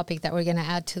another topic that we're going to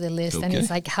add to the list. Okay. And it's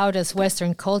like, how does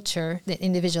Western culture, the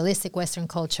individualistic Western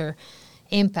culture,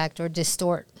 impact or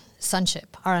distort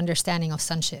sonship, our understanding of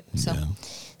sonship? So, yeah.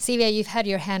 Sylvia, you've had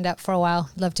your hand up for a while.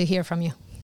 Love to hear from you.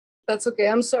 That's okay.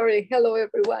 I'm sorry. Hello,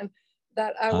 everyone.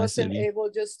 That I wasn't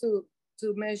able just to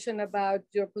mention about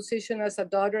your position as a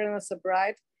daughter and as a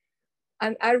bride.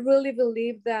 And I really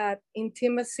believe that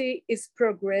intimacy is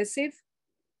progressive.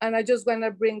 And I just want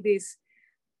to bring this.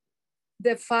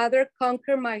 The Father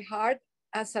conquered my heart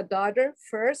as a daughter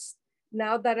first.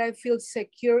 Now that I feel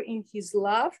secure in his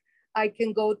love, I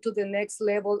can go to the next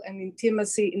level and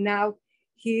intimacy. Now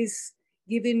he's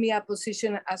giving me a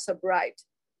position as a bride.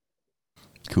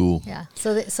 Cool. Yeah.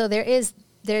 So there is.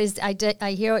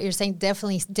 I hear what you're saying.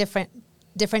 Definitely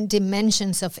different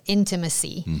dimensions of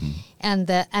intimacy, mm-hmm. and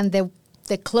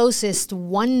the closest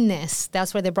oneness.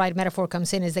 That's where the bride metaphor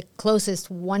comes in. Is the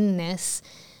closest oneness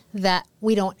that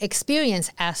we don't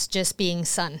experience as just being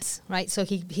sons, right? So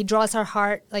he draws our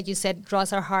heart, like you said,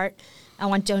 draws our heart. I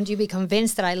want you to be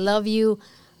convinced that I love you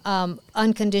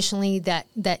unconditionally,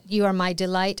 that you are my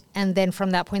delight. And then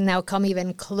from that point now come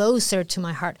even closer to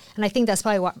my heart. And I think that's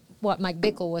probably what Mike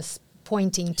Bickle was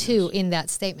pointing to in that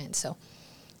statement. So,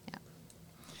 yeah.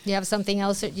 You have something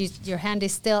else? Your hand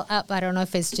is still up. I don't know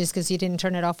if it's just because you didn't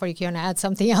turn it off or you want to add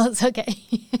something else. Okay.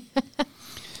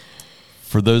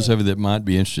 For those of you that might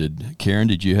be interested, Karen,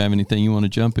 did you have anything you want to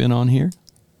jump in on here?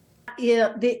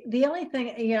 Yeah, the only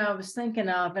thing I was thinking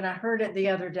of, and I heard it the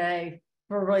other day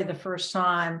for really the first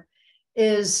time,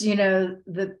 is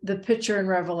the picture in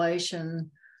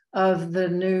Revelation of the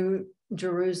New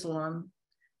Jerusalem.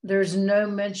 There's no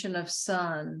mention of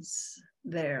sons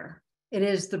there. It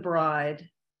is the bride,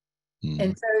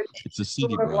 and so it's a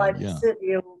city sort of bride. like Yeah.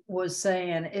 Cynthia was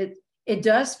saying, it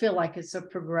does feel like it's a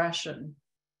progression.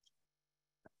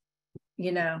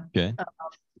 Okay.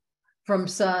 From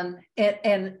son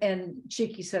and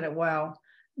Cheeky said it well,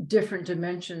 different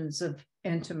dimensions of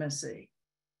intimacy.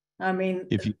 I mean,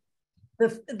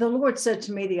 the Lord said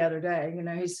to me the other day,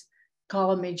 he's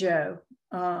calling me Joe.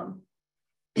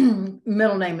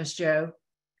 Middle name is Joe,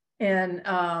 and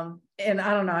I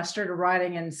don't know. I started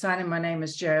writing and signing my name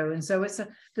as Joe, and so it's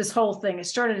this whole thing. It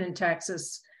started in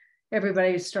Texas.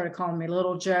 Everybody started calling me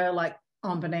Little Joe, like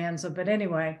on Bonanza. But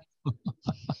anyway.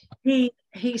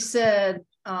 He said,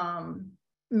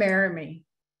 marry me,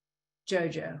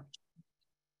 JoJo.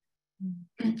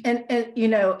 And you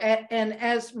know, and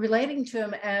as relating to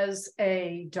him as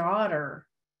a daughter,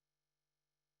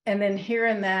 and then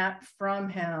hearing that from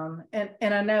him, and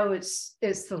I know it's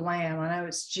the Lamb, I know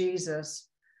it's Jesus,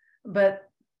 but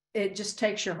it just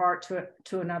takes your heart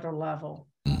to another level.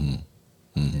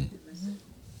 Mm-hmm. Mm-hmm.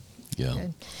 Yeah.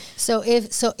 Good. So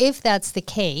if that's the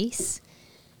case,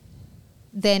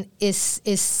 then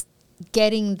is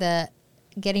getting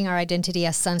our identity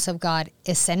as sons of God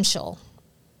essential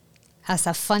as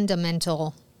a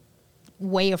fundamental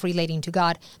way of relating to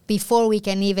God before we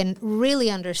can even really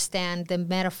understand the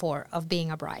metaphor of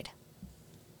being a bride?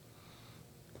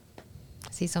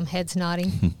 See some heads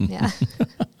nodding. Yeah.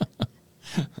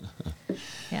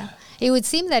 Yeah. It would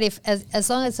seem that if as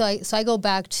long as I go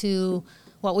back to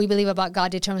what we believe about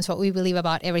God determines what we believe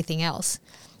about everything else.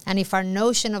 And if our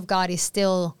notion of God is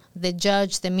still the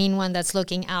judge, the mean one that's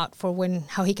looking out for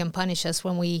how he can punish us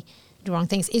when we do wrong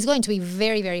things, it's going to be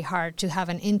very, very hard to have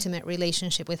an intimate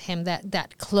relationship with him,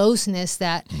 that closeness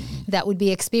that would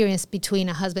be experienced between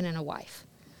a husband and a wife.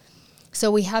 So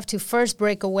we have to first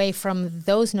break away from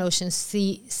those notions,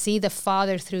 see the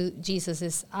Father through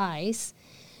Jesus's eyes,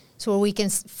 so we can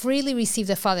freely receive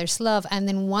the Father's love. And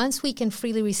then once we can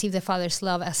freely receive the Father's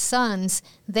love as sons,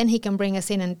 then he can bring us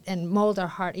in and mold our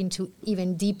heart into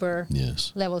even deeper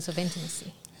levels of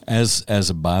intimacy. As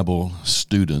a Bible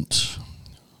student,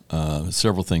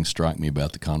 several things strike me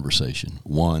about the conversation.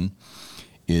 One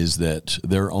is that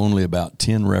there are only about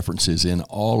 10 references in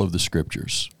all of the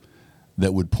Scriptures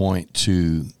that would point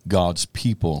to God's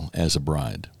people as a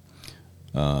bride.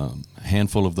 A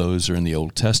handful of those are in the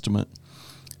Old Testament.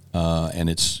 And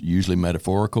it's usually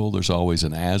metaphorical. There's always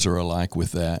an as or a like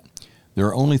with that. There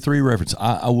are only 3 references.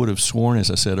 I would have sworn, as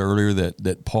I said earlier,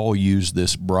 that Paul used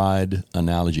this bride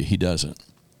analogy. He doesn't.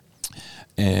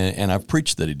 And I've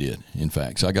preached that he did, in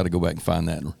fact. So I got to go back and find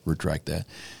that and retract that.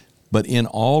 But in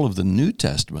all of the New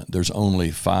Testament, there's only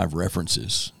 5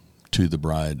 references to the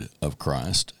bride of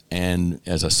Christ. And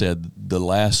as I said, the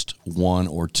last 1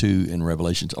 or 2 in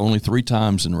Revelations, only 3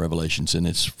 times in Revelations, and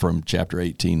it's from chapter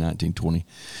 18, 19, 20,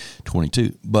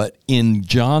 22. But in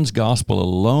John's Gospel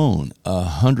alone,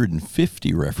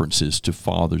 150 references to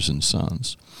fathers and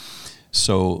sons.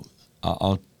 So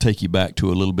I'll take you back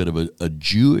to a little bit of a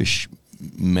Jewish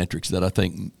metrics that I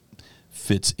think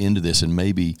fits into this and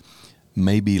maybe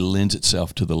lends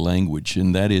itself to the language,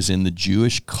 and that is in the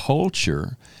Jewish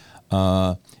culture,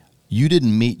 you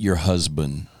didn't meet your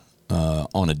husband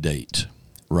on a date,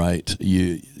 right?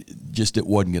 It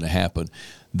wasn't going to happen.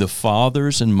 The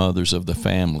fathers and mothers of the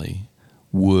family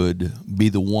would be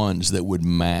the ones that would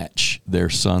match their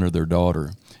son or their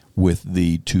daughter with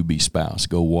the to-be spouse.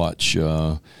 Go watch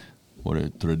what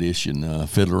a tradition,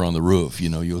 Fiddler on the Roof.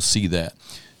 You'll see that.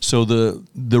 So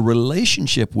the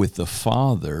relationship with the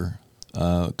father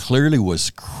clearly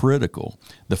was critical.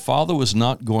 The father was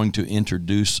not going to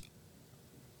introduce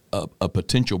a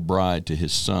potential bride to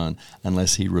his son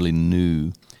unless he really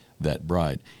knew that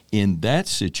bride. In that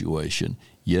situation,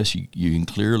 yes, you can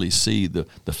clearly see the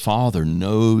father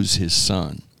knows his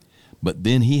son, but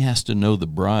then he has to know the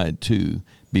bride too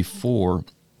before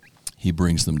he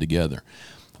brings them together.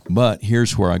 But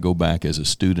here's where I go back as a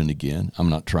student again. I'm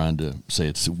not trying to say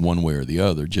it's one way or the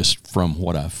other, just from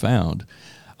what I found.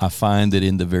 I find that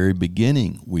in the very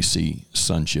beginning, we see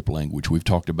sonship language. We've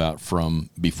talked about from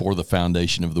before the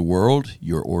foundation of the world,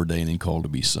 you're ordained and called to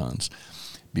be sons.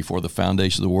 Before the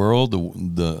foundation of the world,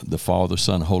 the Father,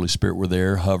 Son, Holy Spirit were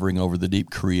there hovering over the deep,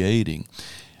 creating.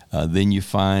 Then you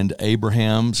find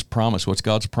Abraham's promise. What's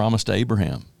God's promise to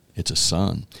Abraham? It's a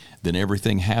son. Then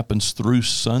everything happens through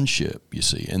sonship, you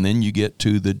see. And then you get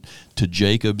to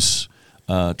Jacob's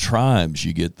tribes.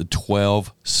 You get the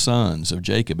 12 sons of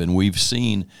Jacob, and we've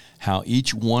seen how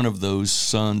each one of those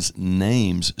sons'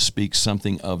 names speaks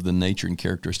something of the nature and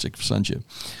characteristic of sonship.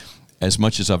 As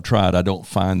much as I've tried, I don't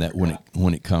find that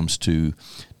when it comes to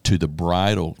the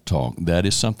bridal talk. That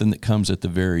is something that comes at the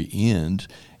very end.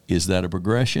 Is that a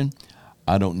progression?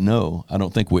 I don't know. I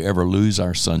don't think we ever lose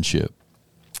our sonship.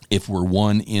 If we're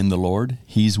one in the Lord,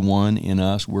 He's one in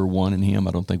us, we're one in Him.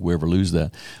 I don't think we ever lose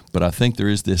that. But I think there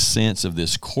is this sense of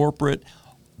this corporate,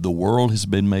 the world has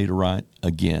been made right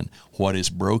again. What is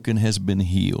broken has been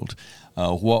healed.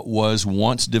 What was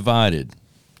once divided,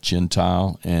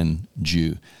 Gentile and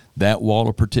Jew, that wall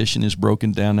of partition is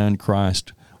broken down in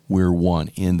Christ. We're one.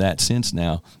 In that sense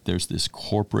now, there's this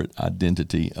corporate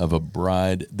identity of a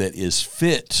bride that is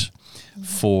fit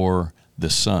for the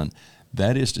Son.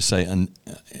 That is to say, and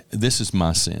this is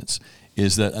my sense,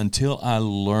 is that until I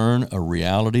learn a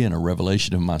reality and a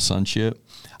revelation of my sonship,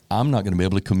 I'm not going to be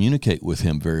able to communicate with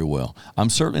Him very well. I'm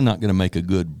certainly not going to make a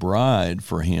good bride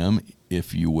for Him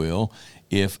if you will,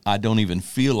 if I don't even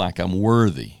feel like I'm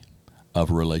worthy of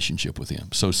a relationship with him.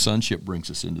 So sonship brings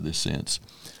us into this sense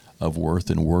of worth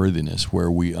and worthiness,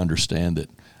 where we understand that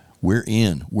we're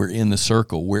in the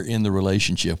circle, we're in the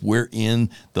relationship, we're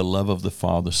in the love of the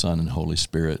Father, Son, and Holy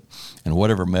Spirit. And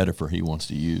whatever metaphor he wants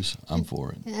to use, I'm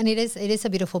for it. And it is a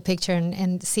beautiful picture.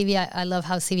 And Sylvia, I love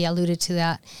how Sylvia alluded to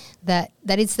that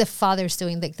it's the Father's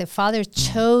doing. Like the Father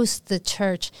chose the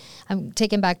church. I'm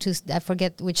taken back to, I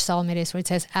forget which Psalm it is, where it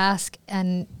says, ask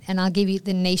and I'll give you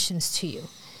the nations to you.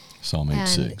 Psalm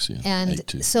 8:6, yeah. And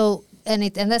 8:2. so, and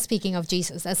that's speaking of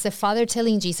Jesus. That's the Father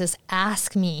telling Jesus,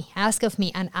 ask of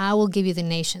me, and I will give you the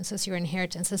nations as your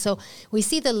inheritance. And so we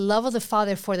see the love of the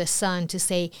Father for the Son to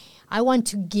say, I want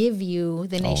to give you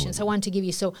the nations. I want to give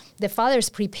you. So the Father is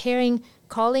preparing,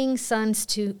 calling sons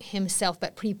to himself,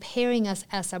 but preparing us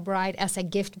as a bride, as a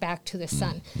gift back to the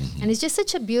Son. Mm-hmm. And it's just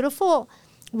such a beautiful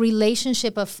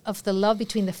relationship of the love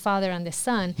between the Father and the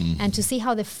Son, and to see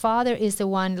how the Father is the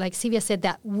one, like Sylvia said,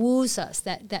 that woos us,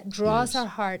 that draws our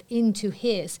heart into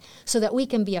his, so that we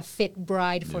can be a fit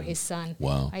bride for his Son.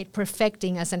 Wow. Right?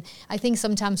 Perfecting us. And I think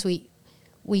sometimes we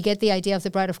get the idea of the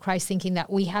bride of Christ thinking that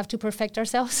we have to perfect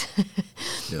ourselves.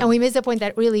 And we miss the point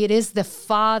that really it is the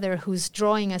Father who's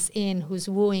drawing us in, who's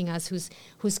wooing us,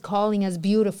 who's calling us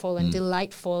beautiful and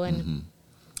delightful, and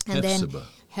then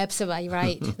Hephzibah,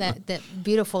 right? that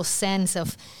beautiful sense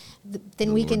of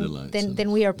then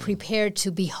we are prepared to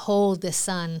behold the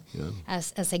Son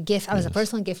as a gift, as a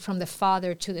personal gift from the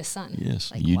Father to the Son.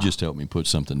 Yes, like, you just helped me put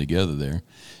something together there.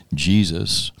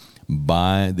 Jesus,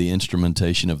 by the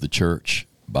instrumentation of the church,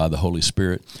 by the Holy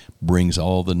Spirit, brings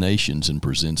all the nations and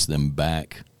presents them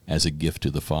back as a gift to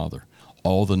the Father.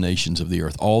 All the nations of the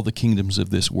earth, all the kingdoms of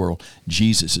this world,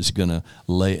 Jesus is going to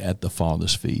lay at the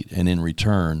Father's feet. And in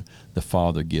return, the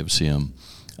Father gives him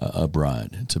a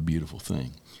bride. It's a beautiful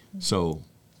thing. So,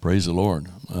 praise the Lord.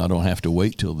 I don't have to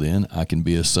wait till then. I can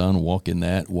be a son, walk in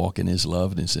his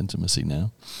love and his intimacy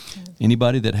now.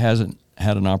 Anybody that hasn't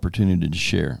had an opportunity to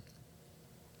share?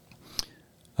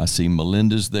 I see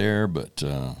Melinda's there, but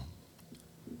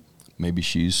maybe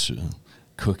she's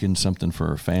cooking something for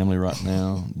her family right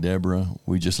now. Deborah,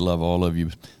 we just love all of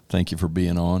you. Thank you for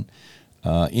being on.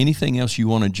 Anything else you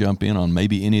want to jump in on?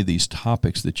 Maybe any of these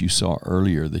topics that you saw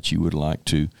earlier that you would like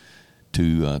to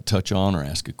touch on or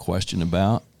ask a question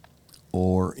about,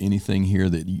 or anything here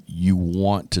that you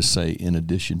want to say in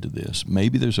addition to this?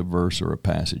 Maybe there's a verse or a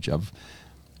passage. I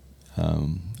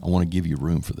want to give you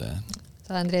room for that.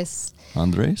 So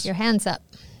Andres, your hand's up.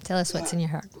 Tell us what's in your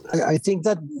heart. I think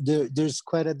that there's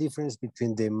quite a difference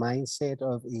between the mindset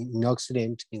of in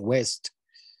Occident, in West,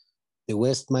 the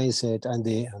West mindset and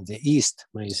the East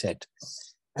mindset.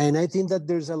 And I think that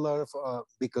there's a lot of,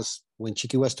 because when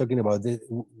Chiqui was talking about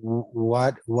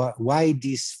why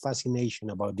this fascination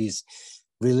about this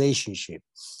relationship,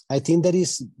 I think that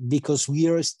is because we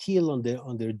are still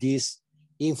under this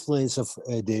influence of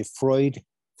the Freud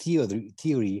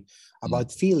theory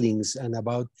about feelings and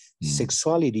about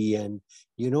sexuality, and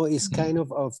it's kind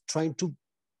of trying to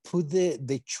put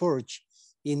the church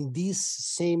in this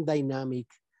same dynamic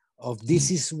of this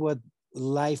is what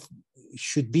life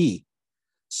should be.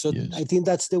 So I think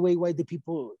that's the way why the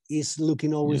people is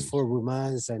looking always for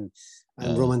romance and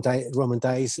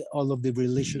romanticize all of the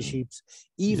relationships,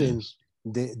 even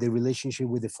the relationship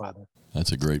with the Father.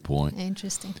 That's a great point.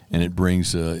 Interesting. And it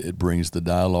brings the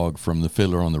dialogue from the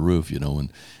Fiddler on the Roof,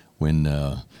 when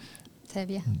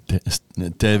Tevye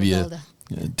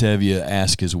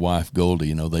asked his wife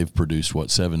Golda, they've produced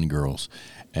 7 girls,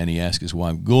 and he asked his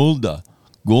wife, Golda,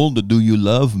 do you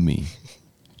love me?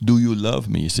 Do you love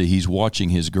me? You see, he's watching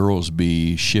his girls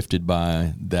be shifted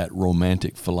by that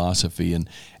romantic philosophy, and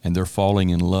they're falling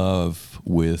in love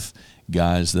with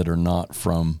guys that are not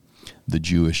from the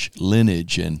Jewish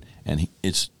lineage, and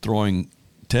it's throwing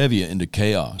Tevye into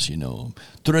chaos,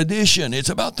 Tradition, it's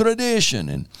about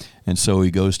tradition. And so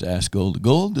he goes to ask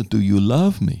Golda, do you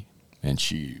love me? And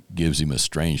she gives him a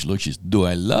strange look. She says, do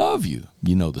I love you?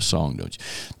 You know the song, don't you?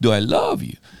 Do I love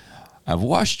you? I've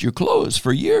washed your clothes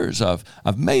for years. I've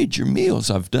made your meals.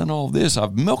 I've done all this.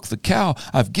 I've milked the cow.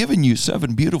 I've given you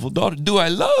 7 beautiful daughters. Do I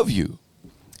love you?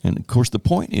 And, of course, the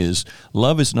point is,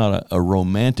 love is not a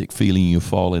romantic feeling you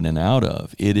fall in and out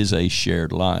of. It is a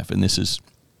shared life. And this is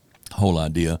the whole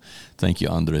idea. Thank you,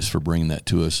 Andres, for bringing that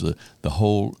to us. The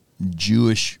whole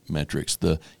Jewish metrics,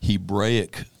 the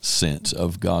Hebraic sense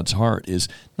of God's heart is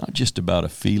not just about a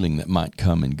feeling that might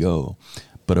come and go,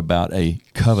 but about a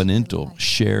covenantal,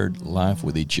 shared life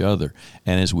with each other.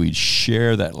 And as we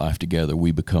share that life together,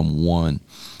 we become one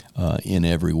in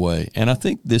every way. And I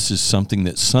think this is something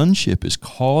that sonship is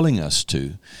calling us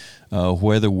to.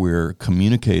 whether we're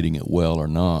communicating it well or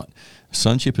not.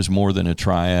 Sonship is more than a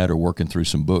triad or working through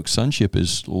some books. Sonship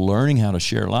is learning how to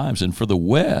share lives. And for the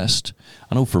West,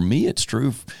 I know for me it's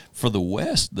true. For the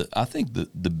West, I think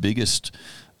the biggest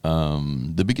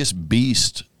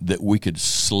beast that we could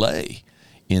slay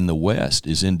in the West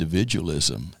is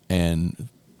individualism and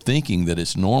thinking that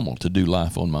it's normal to do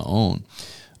life on my own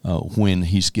when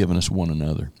He's given us one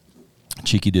another.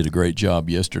 Cheeky did a great job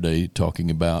yesterday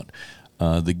talking about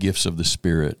the gifts of the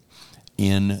Spirit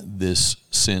in this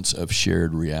sense of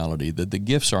shared reality, that the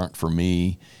gifts aren't for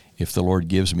me if the Lord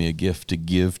gives me a gift to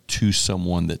give to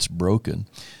someone that's broken.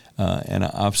 And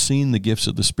I've seen the gifts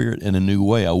of the Spirit in a new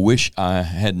way. I wish I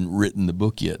hadn't written the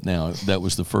book yet. Now, that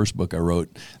was the first book I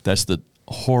wrote. That's the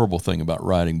horrible thing about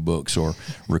writing books or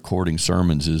recording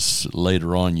sermons is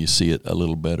later on you see it a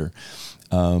little better.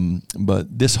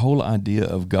 But this whole idea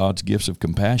of God's gifts of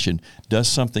compassion does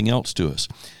something else to us.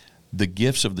 The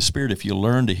gifts of the Spirit, if you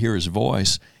learn to hear His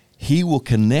voice, He will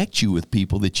connect you with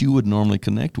people that you would normally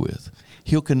connect with.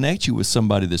 He'll connect you with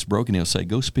somebody that's broken. He'll say,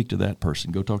 go speak to that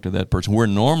person. Go talk to that person. Where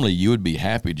normally you would be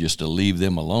happy just to leave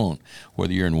them alone,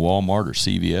 whether you're in Walmart or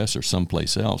CVS or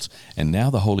someplace else. And now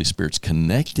the Holy Spirit's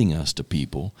connecting us to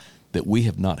people that we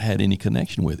have not had any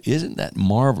connection with. Isn't that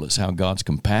marvelous how God's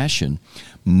compassion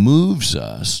moves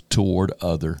us toward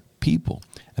other people?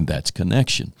 And that's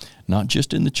connection, not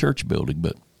just in the church building,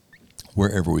 but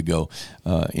wherever we go.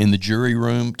 In the jury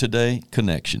room today,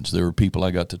 connections. There were people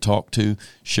I got to talk to,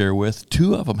 share with.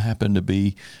 2 of them happened to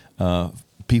be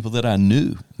people that I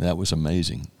knew. That was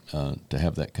amazing to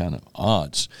have that kind of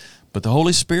odds. But the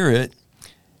Holy Spirit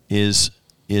is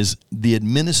the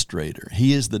administrator.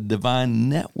 He is the divine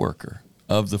networker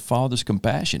of the Father's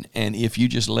compassion. And if you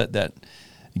just let that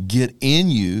get in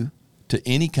you to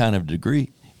any kind of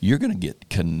degree, you're going to get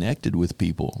connected with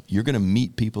people. You're going to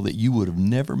meet people that you would have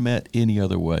never met any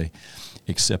other way,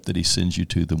 except that He sends you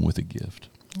to them with a gift.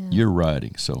 Yeah. You're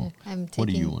writing, so what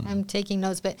do you want? I'm taking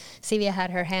notes, but Sylvia had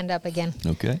her hand up again.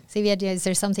 Okay. Sylvia, is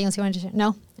there something else you wanted to share?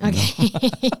 No? Okay.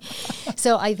 No.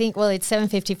 So I think, well, it's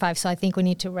 7:55, so I think we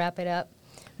need to wrap it up.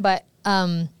 But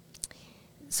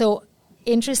so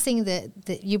interesting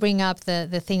that you bring up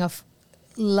the thing of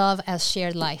love as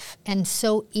shared life, and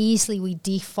so easily we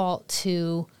default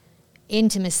to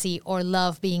intimacy or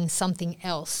love being something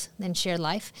else than shared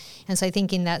life. And so I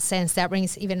think in that sense that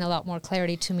brings even a lot more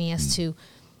clarity to me as to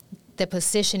the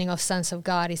positioning of sons of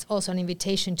God is also an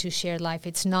invitation to shared life.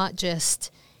 It's not just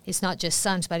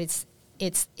sons, but it's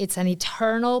an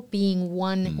eternal being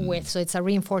one with. So it's a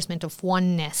reinforcement of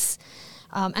oneness.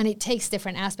 And it takes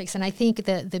different aspects. And I think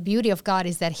the beauty of God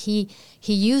is that He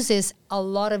uses a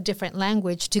lot of different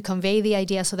language to convey the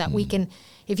idea so that we can,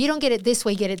 if you don't get it this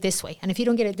way, get it this way. And if you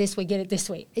don't get it this way, get it this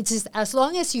way. It's just as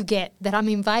long as you get that I'm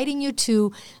inviting you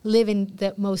to live in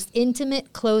the most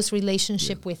intimate, close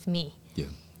relationship with me. Yeah.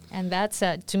 And that's,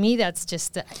 to me, that's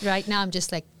just, right now I'm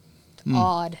just like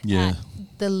awed at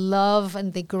the love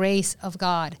and the grace of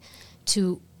God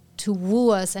to woo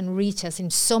us and reach us in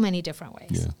so many different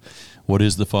ways. Yeah. What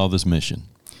is the Father's mission?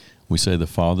 We say the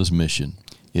Father's mission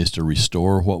is to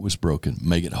restore what was broken,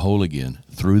 make it whole again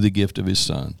through the gift of His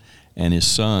Son, and His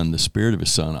Son, the Spirit of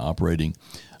His Son, operating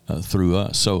through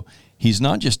us. So He's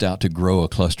not just out to grow a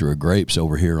cluster of grapes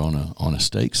over here on a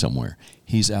stake somewhere.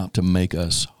 He's out to make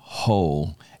us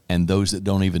whole, and those that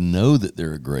don't even know that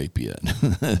they're a grape yet,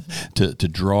 to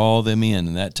draw them in.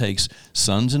 And that takes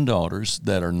sons and daughters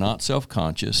that are not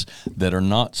self-conscious, that are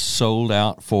not sold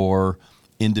out for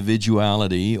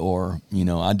individuality or,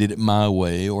 I did it my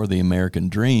way or the American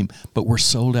dream, but we're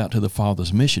sold out to the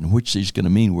Father's mission, which is going to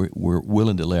mean we're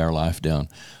willing to lay our life down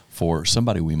for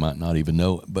somebody we might not even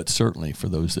know, but certainly for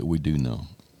those that we do know.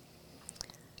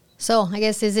 So I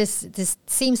guess this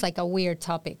seems like a weird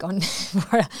topic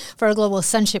for a global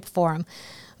sonship forum,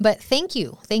 but thank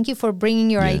you for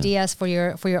bringing your ideas, for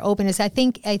your openness. I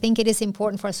think it is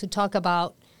important for us to talk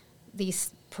about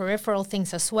these peripheral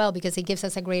things as well, because it gives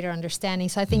us a greater understanding.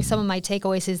 So I think some of my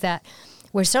takeaways is that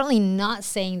we're certainly not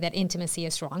saying that intimacy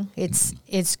is wrong.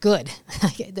 It's good.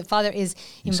 The Father is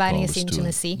inviting us to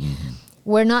intimacy.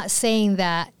 We're not saying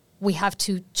that we have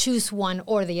to choose one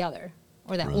or the other,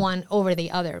 or that one over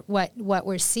the other. What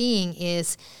we're seeing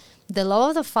is the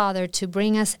love of the Father to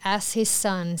bring us as His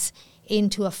sons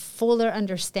into a fuller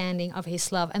understanding of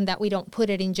His love, and that we don't put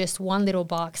it in just one little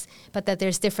box, but that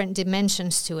there's different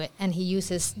dimensions to it, and He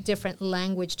uses different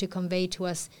language to convey to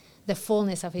us the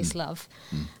fullness of His love.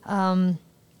 And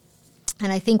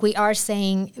I think we are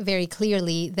saying very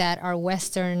clearly that our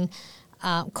Western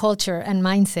culture and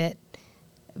mindset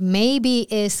maybe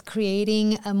is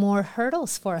creating more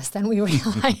hurdles for us than we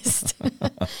realized.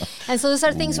 And so those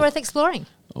are things worth exploring.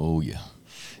 Oh, yeah.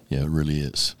 Yeah, it really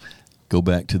is. Go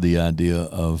back to the idea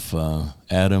of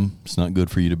Adam, it's not good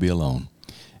for you to be alone.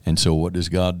 And so what does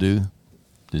God do?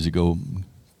 Does he go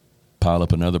pile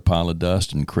up another pile of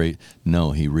dust and create?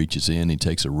 No, he reaches in, he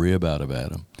takes a rib out of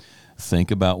Adam.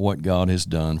 Think about what God has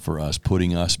done for us,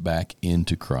 putting us back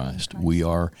into Christ. We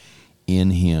are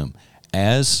in him.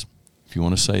 As, if you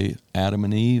want to say Adam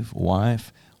and Eve,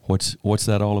 wife, what's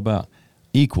that all about?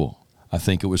 Equal. I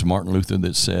think it was Martin Luther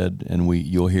that said, and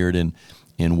you'll hear it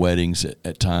in weddings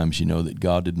at times, that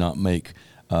God did not make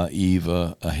Eve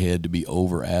a head to be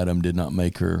over Adam, didn't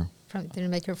make her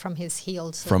from his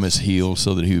heels. From his heels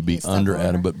so that he would be under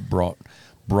Adam, but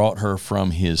brought her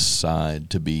from his side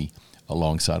to be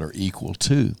alongside or equal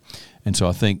to. And so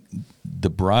I think the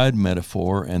bride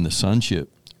metaphor and the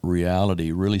sonship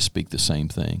reality really speak the same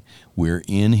thing. We're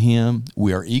in him.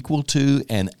 We are equal to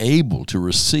and able to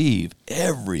receive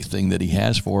everything that he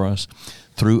has for us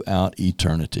throughout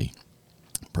eternity.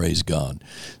 Praise God.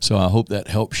 So I hope that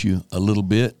helps you a little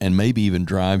bit and maybe even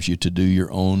drives you to do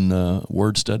your own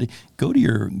word study. Go to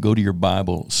your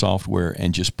Bible software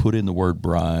and just put in the word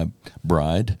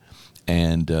bride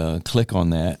and click on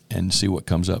that and see what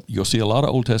comes up. You'll see a lot of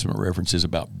Old Testament references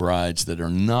about brides that are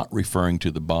not referring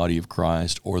to the body of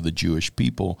Christ or the Jewish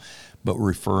people, but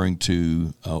referring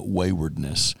to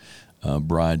waywardness,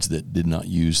 brides that did not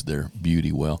use their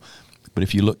beauty well. But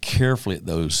if you look carefully at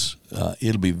those,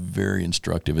 it'll be very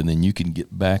instructive, and then you can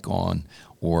get back on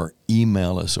or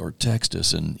email us or text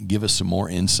us and give us some more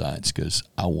insights, because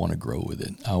I want to grow with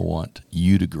it. I want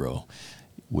you to grow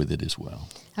with it as well.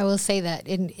 I will say that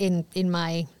in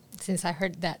my, since I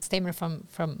heard that statement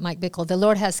from Mike Bickle, the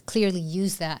Lord has clearly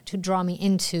used that to draw me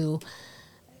into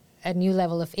a new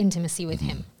level of intimacy with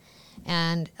him.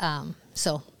 And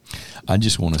so I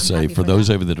just want to say, for those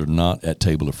of you that are not at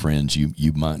Table of Friends,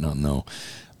 you might not know,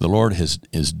 the Lord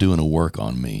is doing a work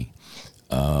on me.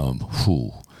 And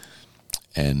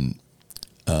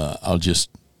I'll just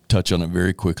touch on it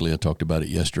very quickly. I talked about it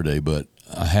yesterday, but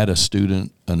I had a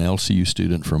student, an LCU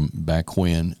student from back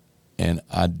when, and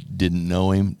I didn't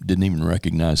know him, didn't even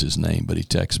recognize his name, but he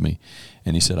texted me,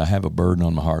 and he said, I have a burden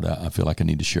on my heart. I feel like I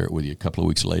need to share it with you. A couple of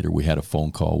weeks later, we had a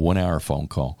phone call, 1 hour phone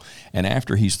call. And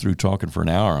after he's through talking for an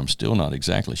hour, I'm still not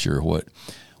exactly sure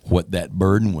what that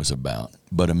burden was about.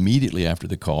 But immediately after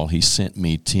the call, he sent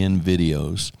me 10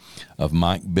 videos of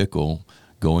Mike Bickle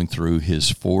going through his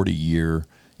 40-year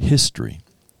history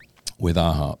with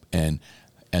IHOP. And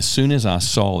as soon as I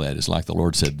saw that, it's like the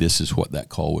Lord said, this is what that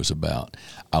call was about.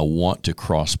 I want to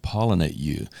cross-pollinate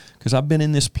you, because I've been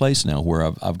in this place now where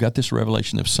I've got this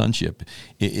revelation of sonship.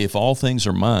 If all things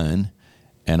are mine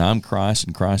and I'm Christ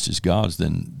and Christ is God's,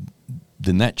 then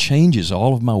that changes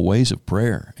all of my ways of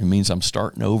prayer. It means I'm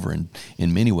starting over and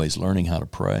in many ways learning how to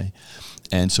pray.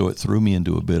 And so it threw me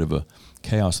into a bit of a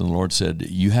chaos, and the Lord said,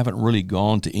 you haven't really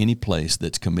gone to any place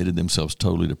that's committed themselves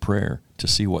totally to prayer to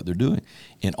see what they're doing.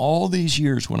 In all these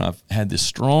years when I've had this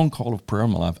strong call of prayer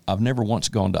in my life, I've never once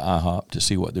gone to IHOP to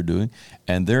see what they're doing,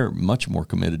 and they're much more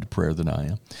committed to prayer than I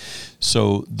am.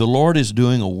 So the Lord is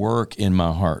doing a work in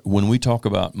my heart. When we talk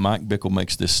about, Mike Bickle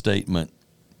makes this statement,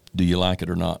 do you like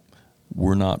it or not?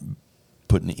 We're not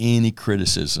putting any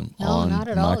criticism on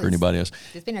Mike or anybody else.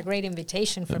 It's been a great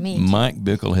invitation for me. Mike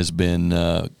Bickle has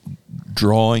been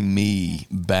drawing me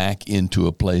back into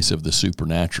a place of the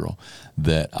supernatural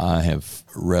that I have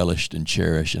relished and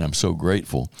cherished, and I'm so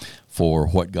grateful for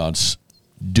what God's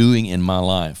doing in my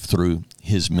life through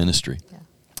his ministry. Yeah.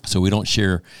 So we don't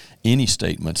share any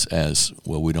statements as,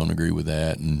 well, we don't agree with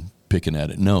that and picking at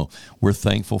it. No, we're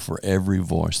thankful for every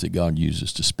voice that God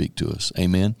uses to speak to us.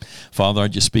 Amen. Father, I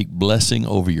just speak blessing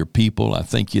over your people. I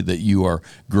thank you that you are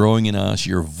growing in us.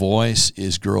 Your voice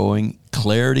is growing,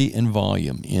 clarity and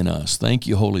volume in us. Thank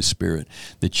you, Holy Spirit,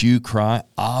 that you cry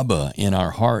Abba in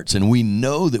our hearts, and we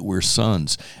know that we're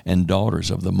sons and daughters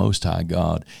of the Most High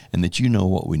God, and that you know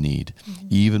what we need,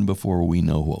 even before we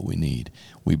know what we need.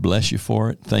 We bless you for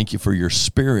it. Thank you for your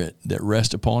Spirit that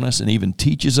rests upon us and even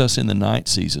teaches us in the night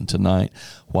season tonight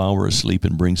while we're asleep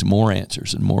and brings more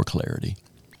answers and more clarity.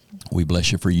 We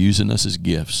bless you for using us as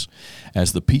gifts,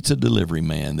 as the pizza delivery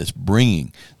man that's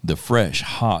bringing the fresh,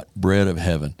 hot bread of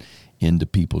heaven into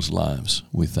people's lives.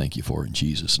 We thank you for it in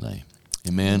Jesus' name.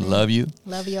 Amen. Love you.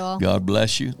 Love you all. God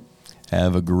bless you.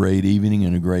 Have a great evening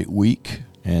and a great week.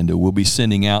 And we'll be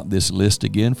sending out this list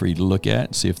again for you to look at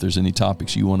and see if there's any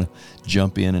topics you want to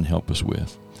jump in and help us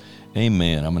with.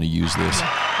 Amen. I'm going to use this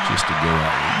just to go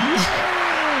out with.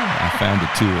 I found a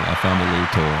tool. I found a little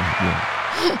toy.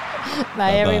 Yeah.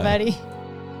 Bye, everybody.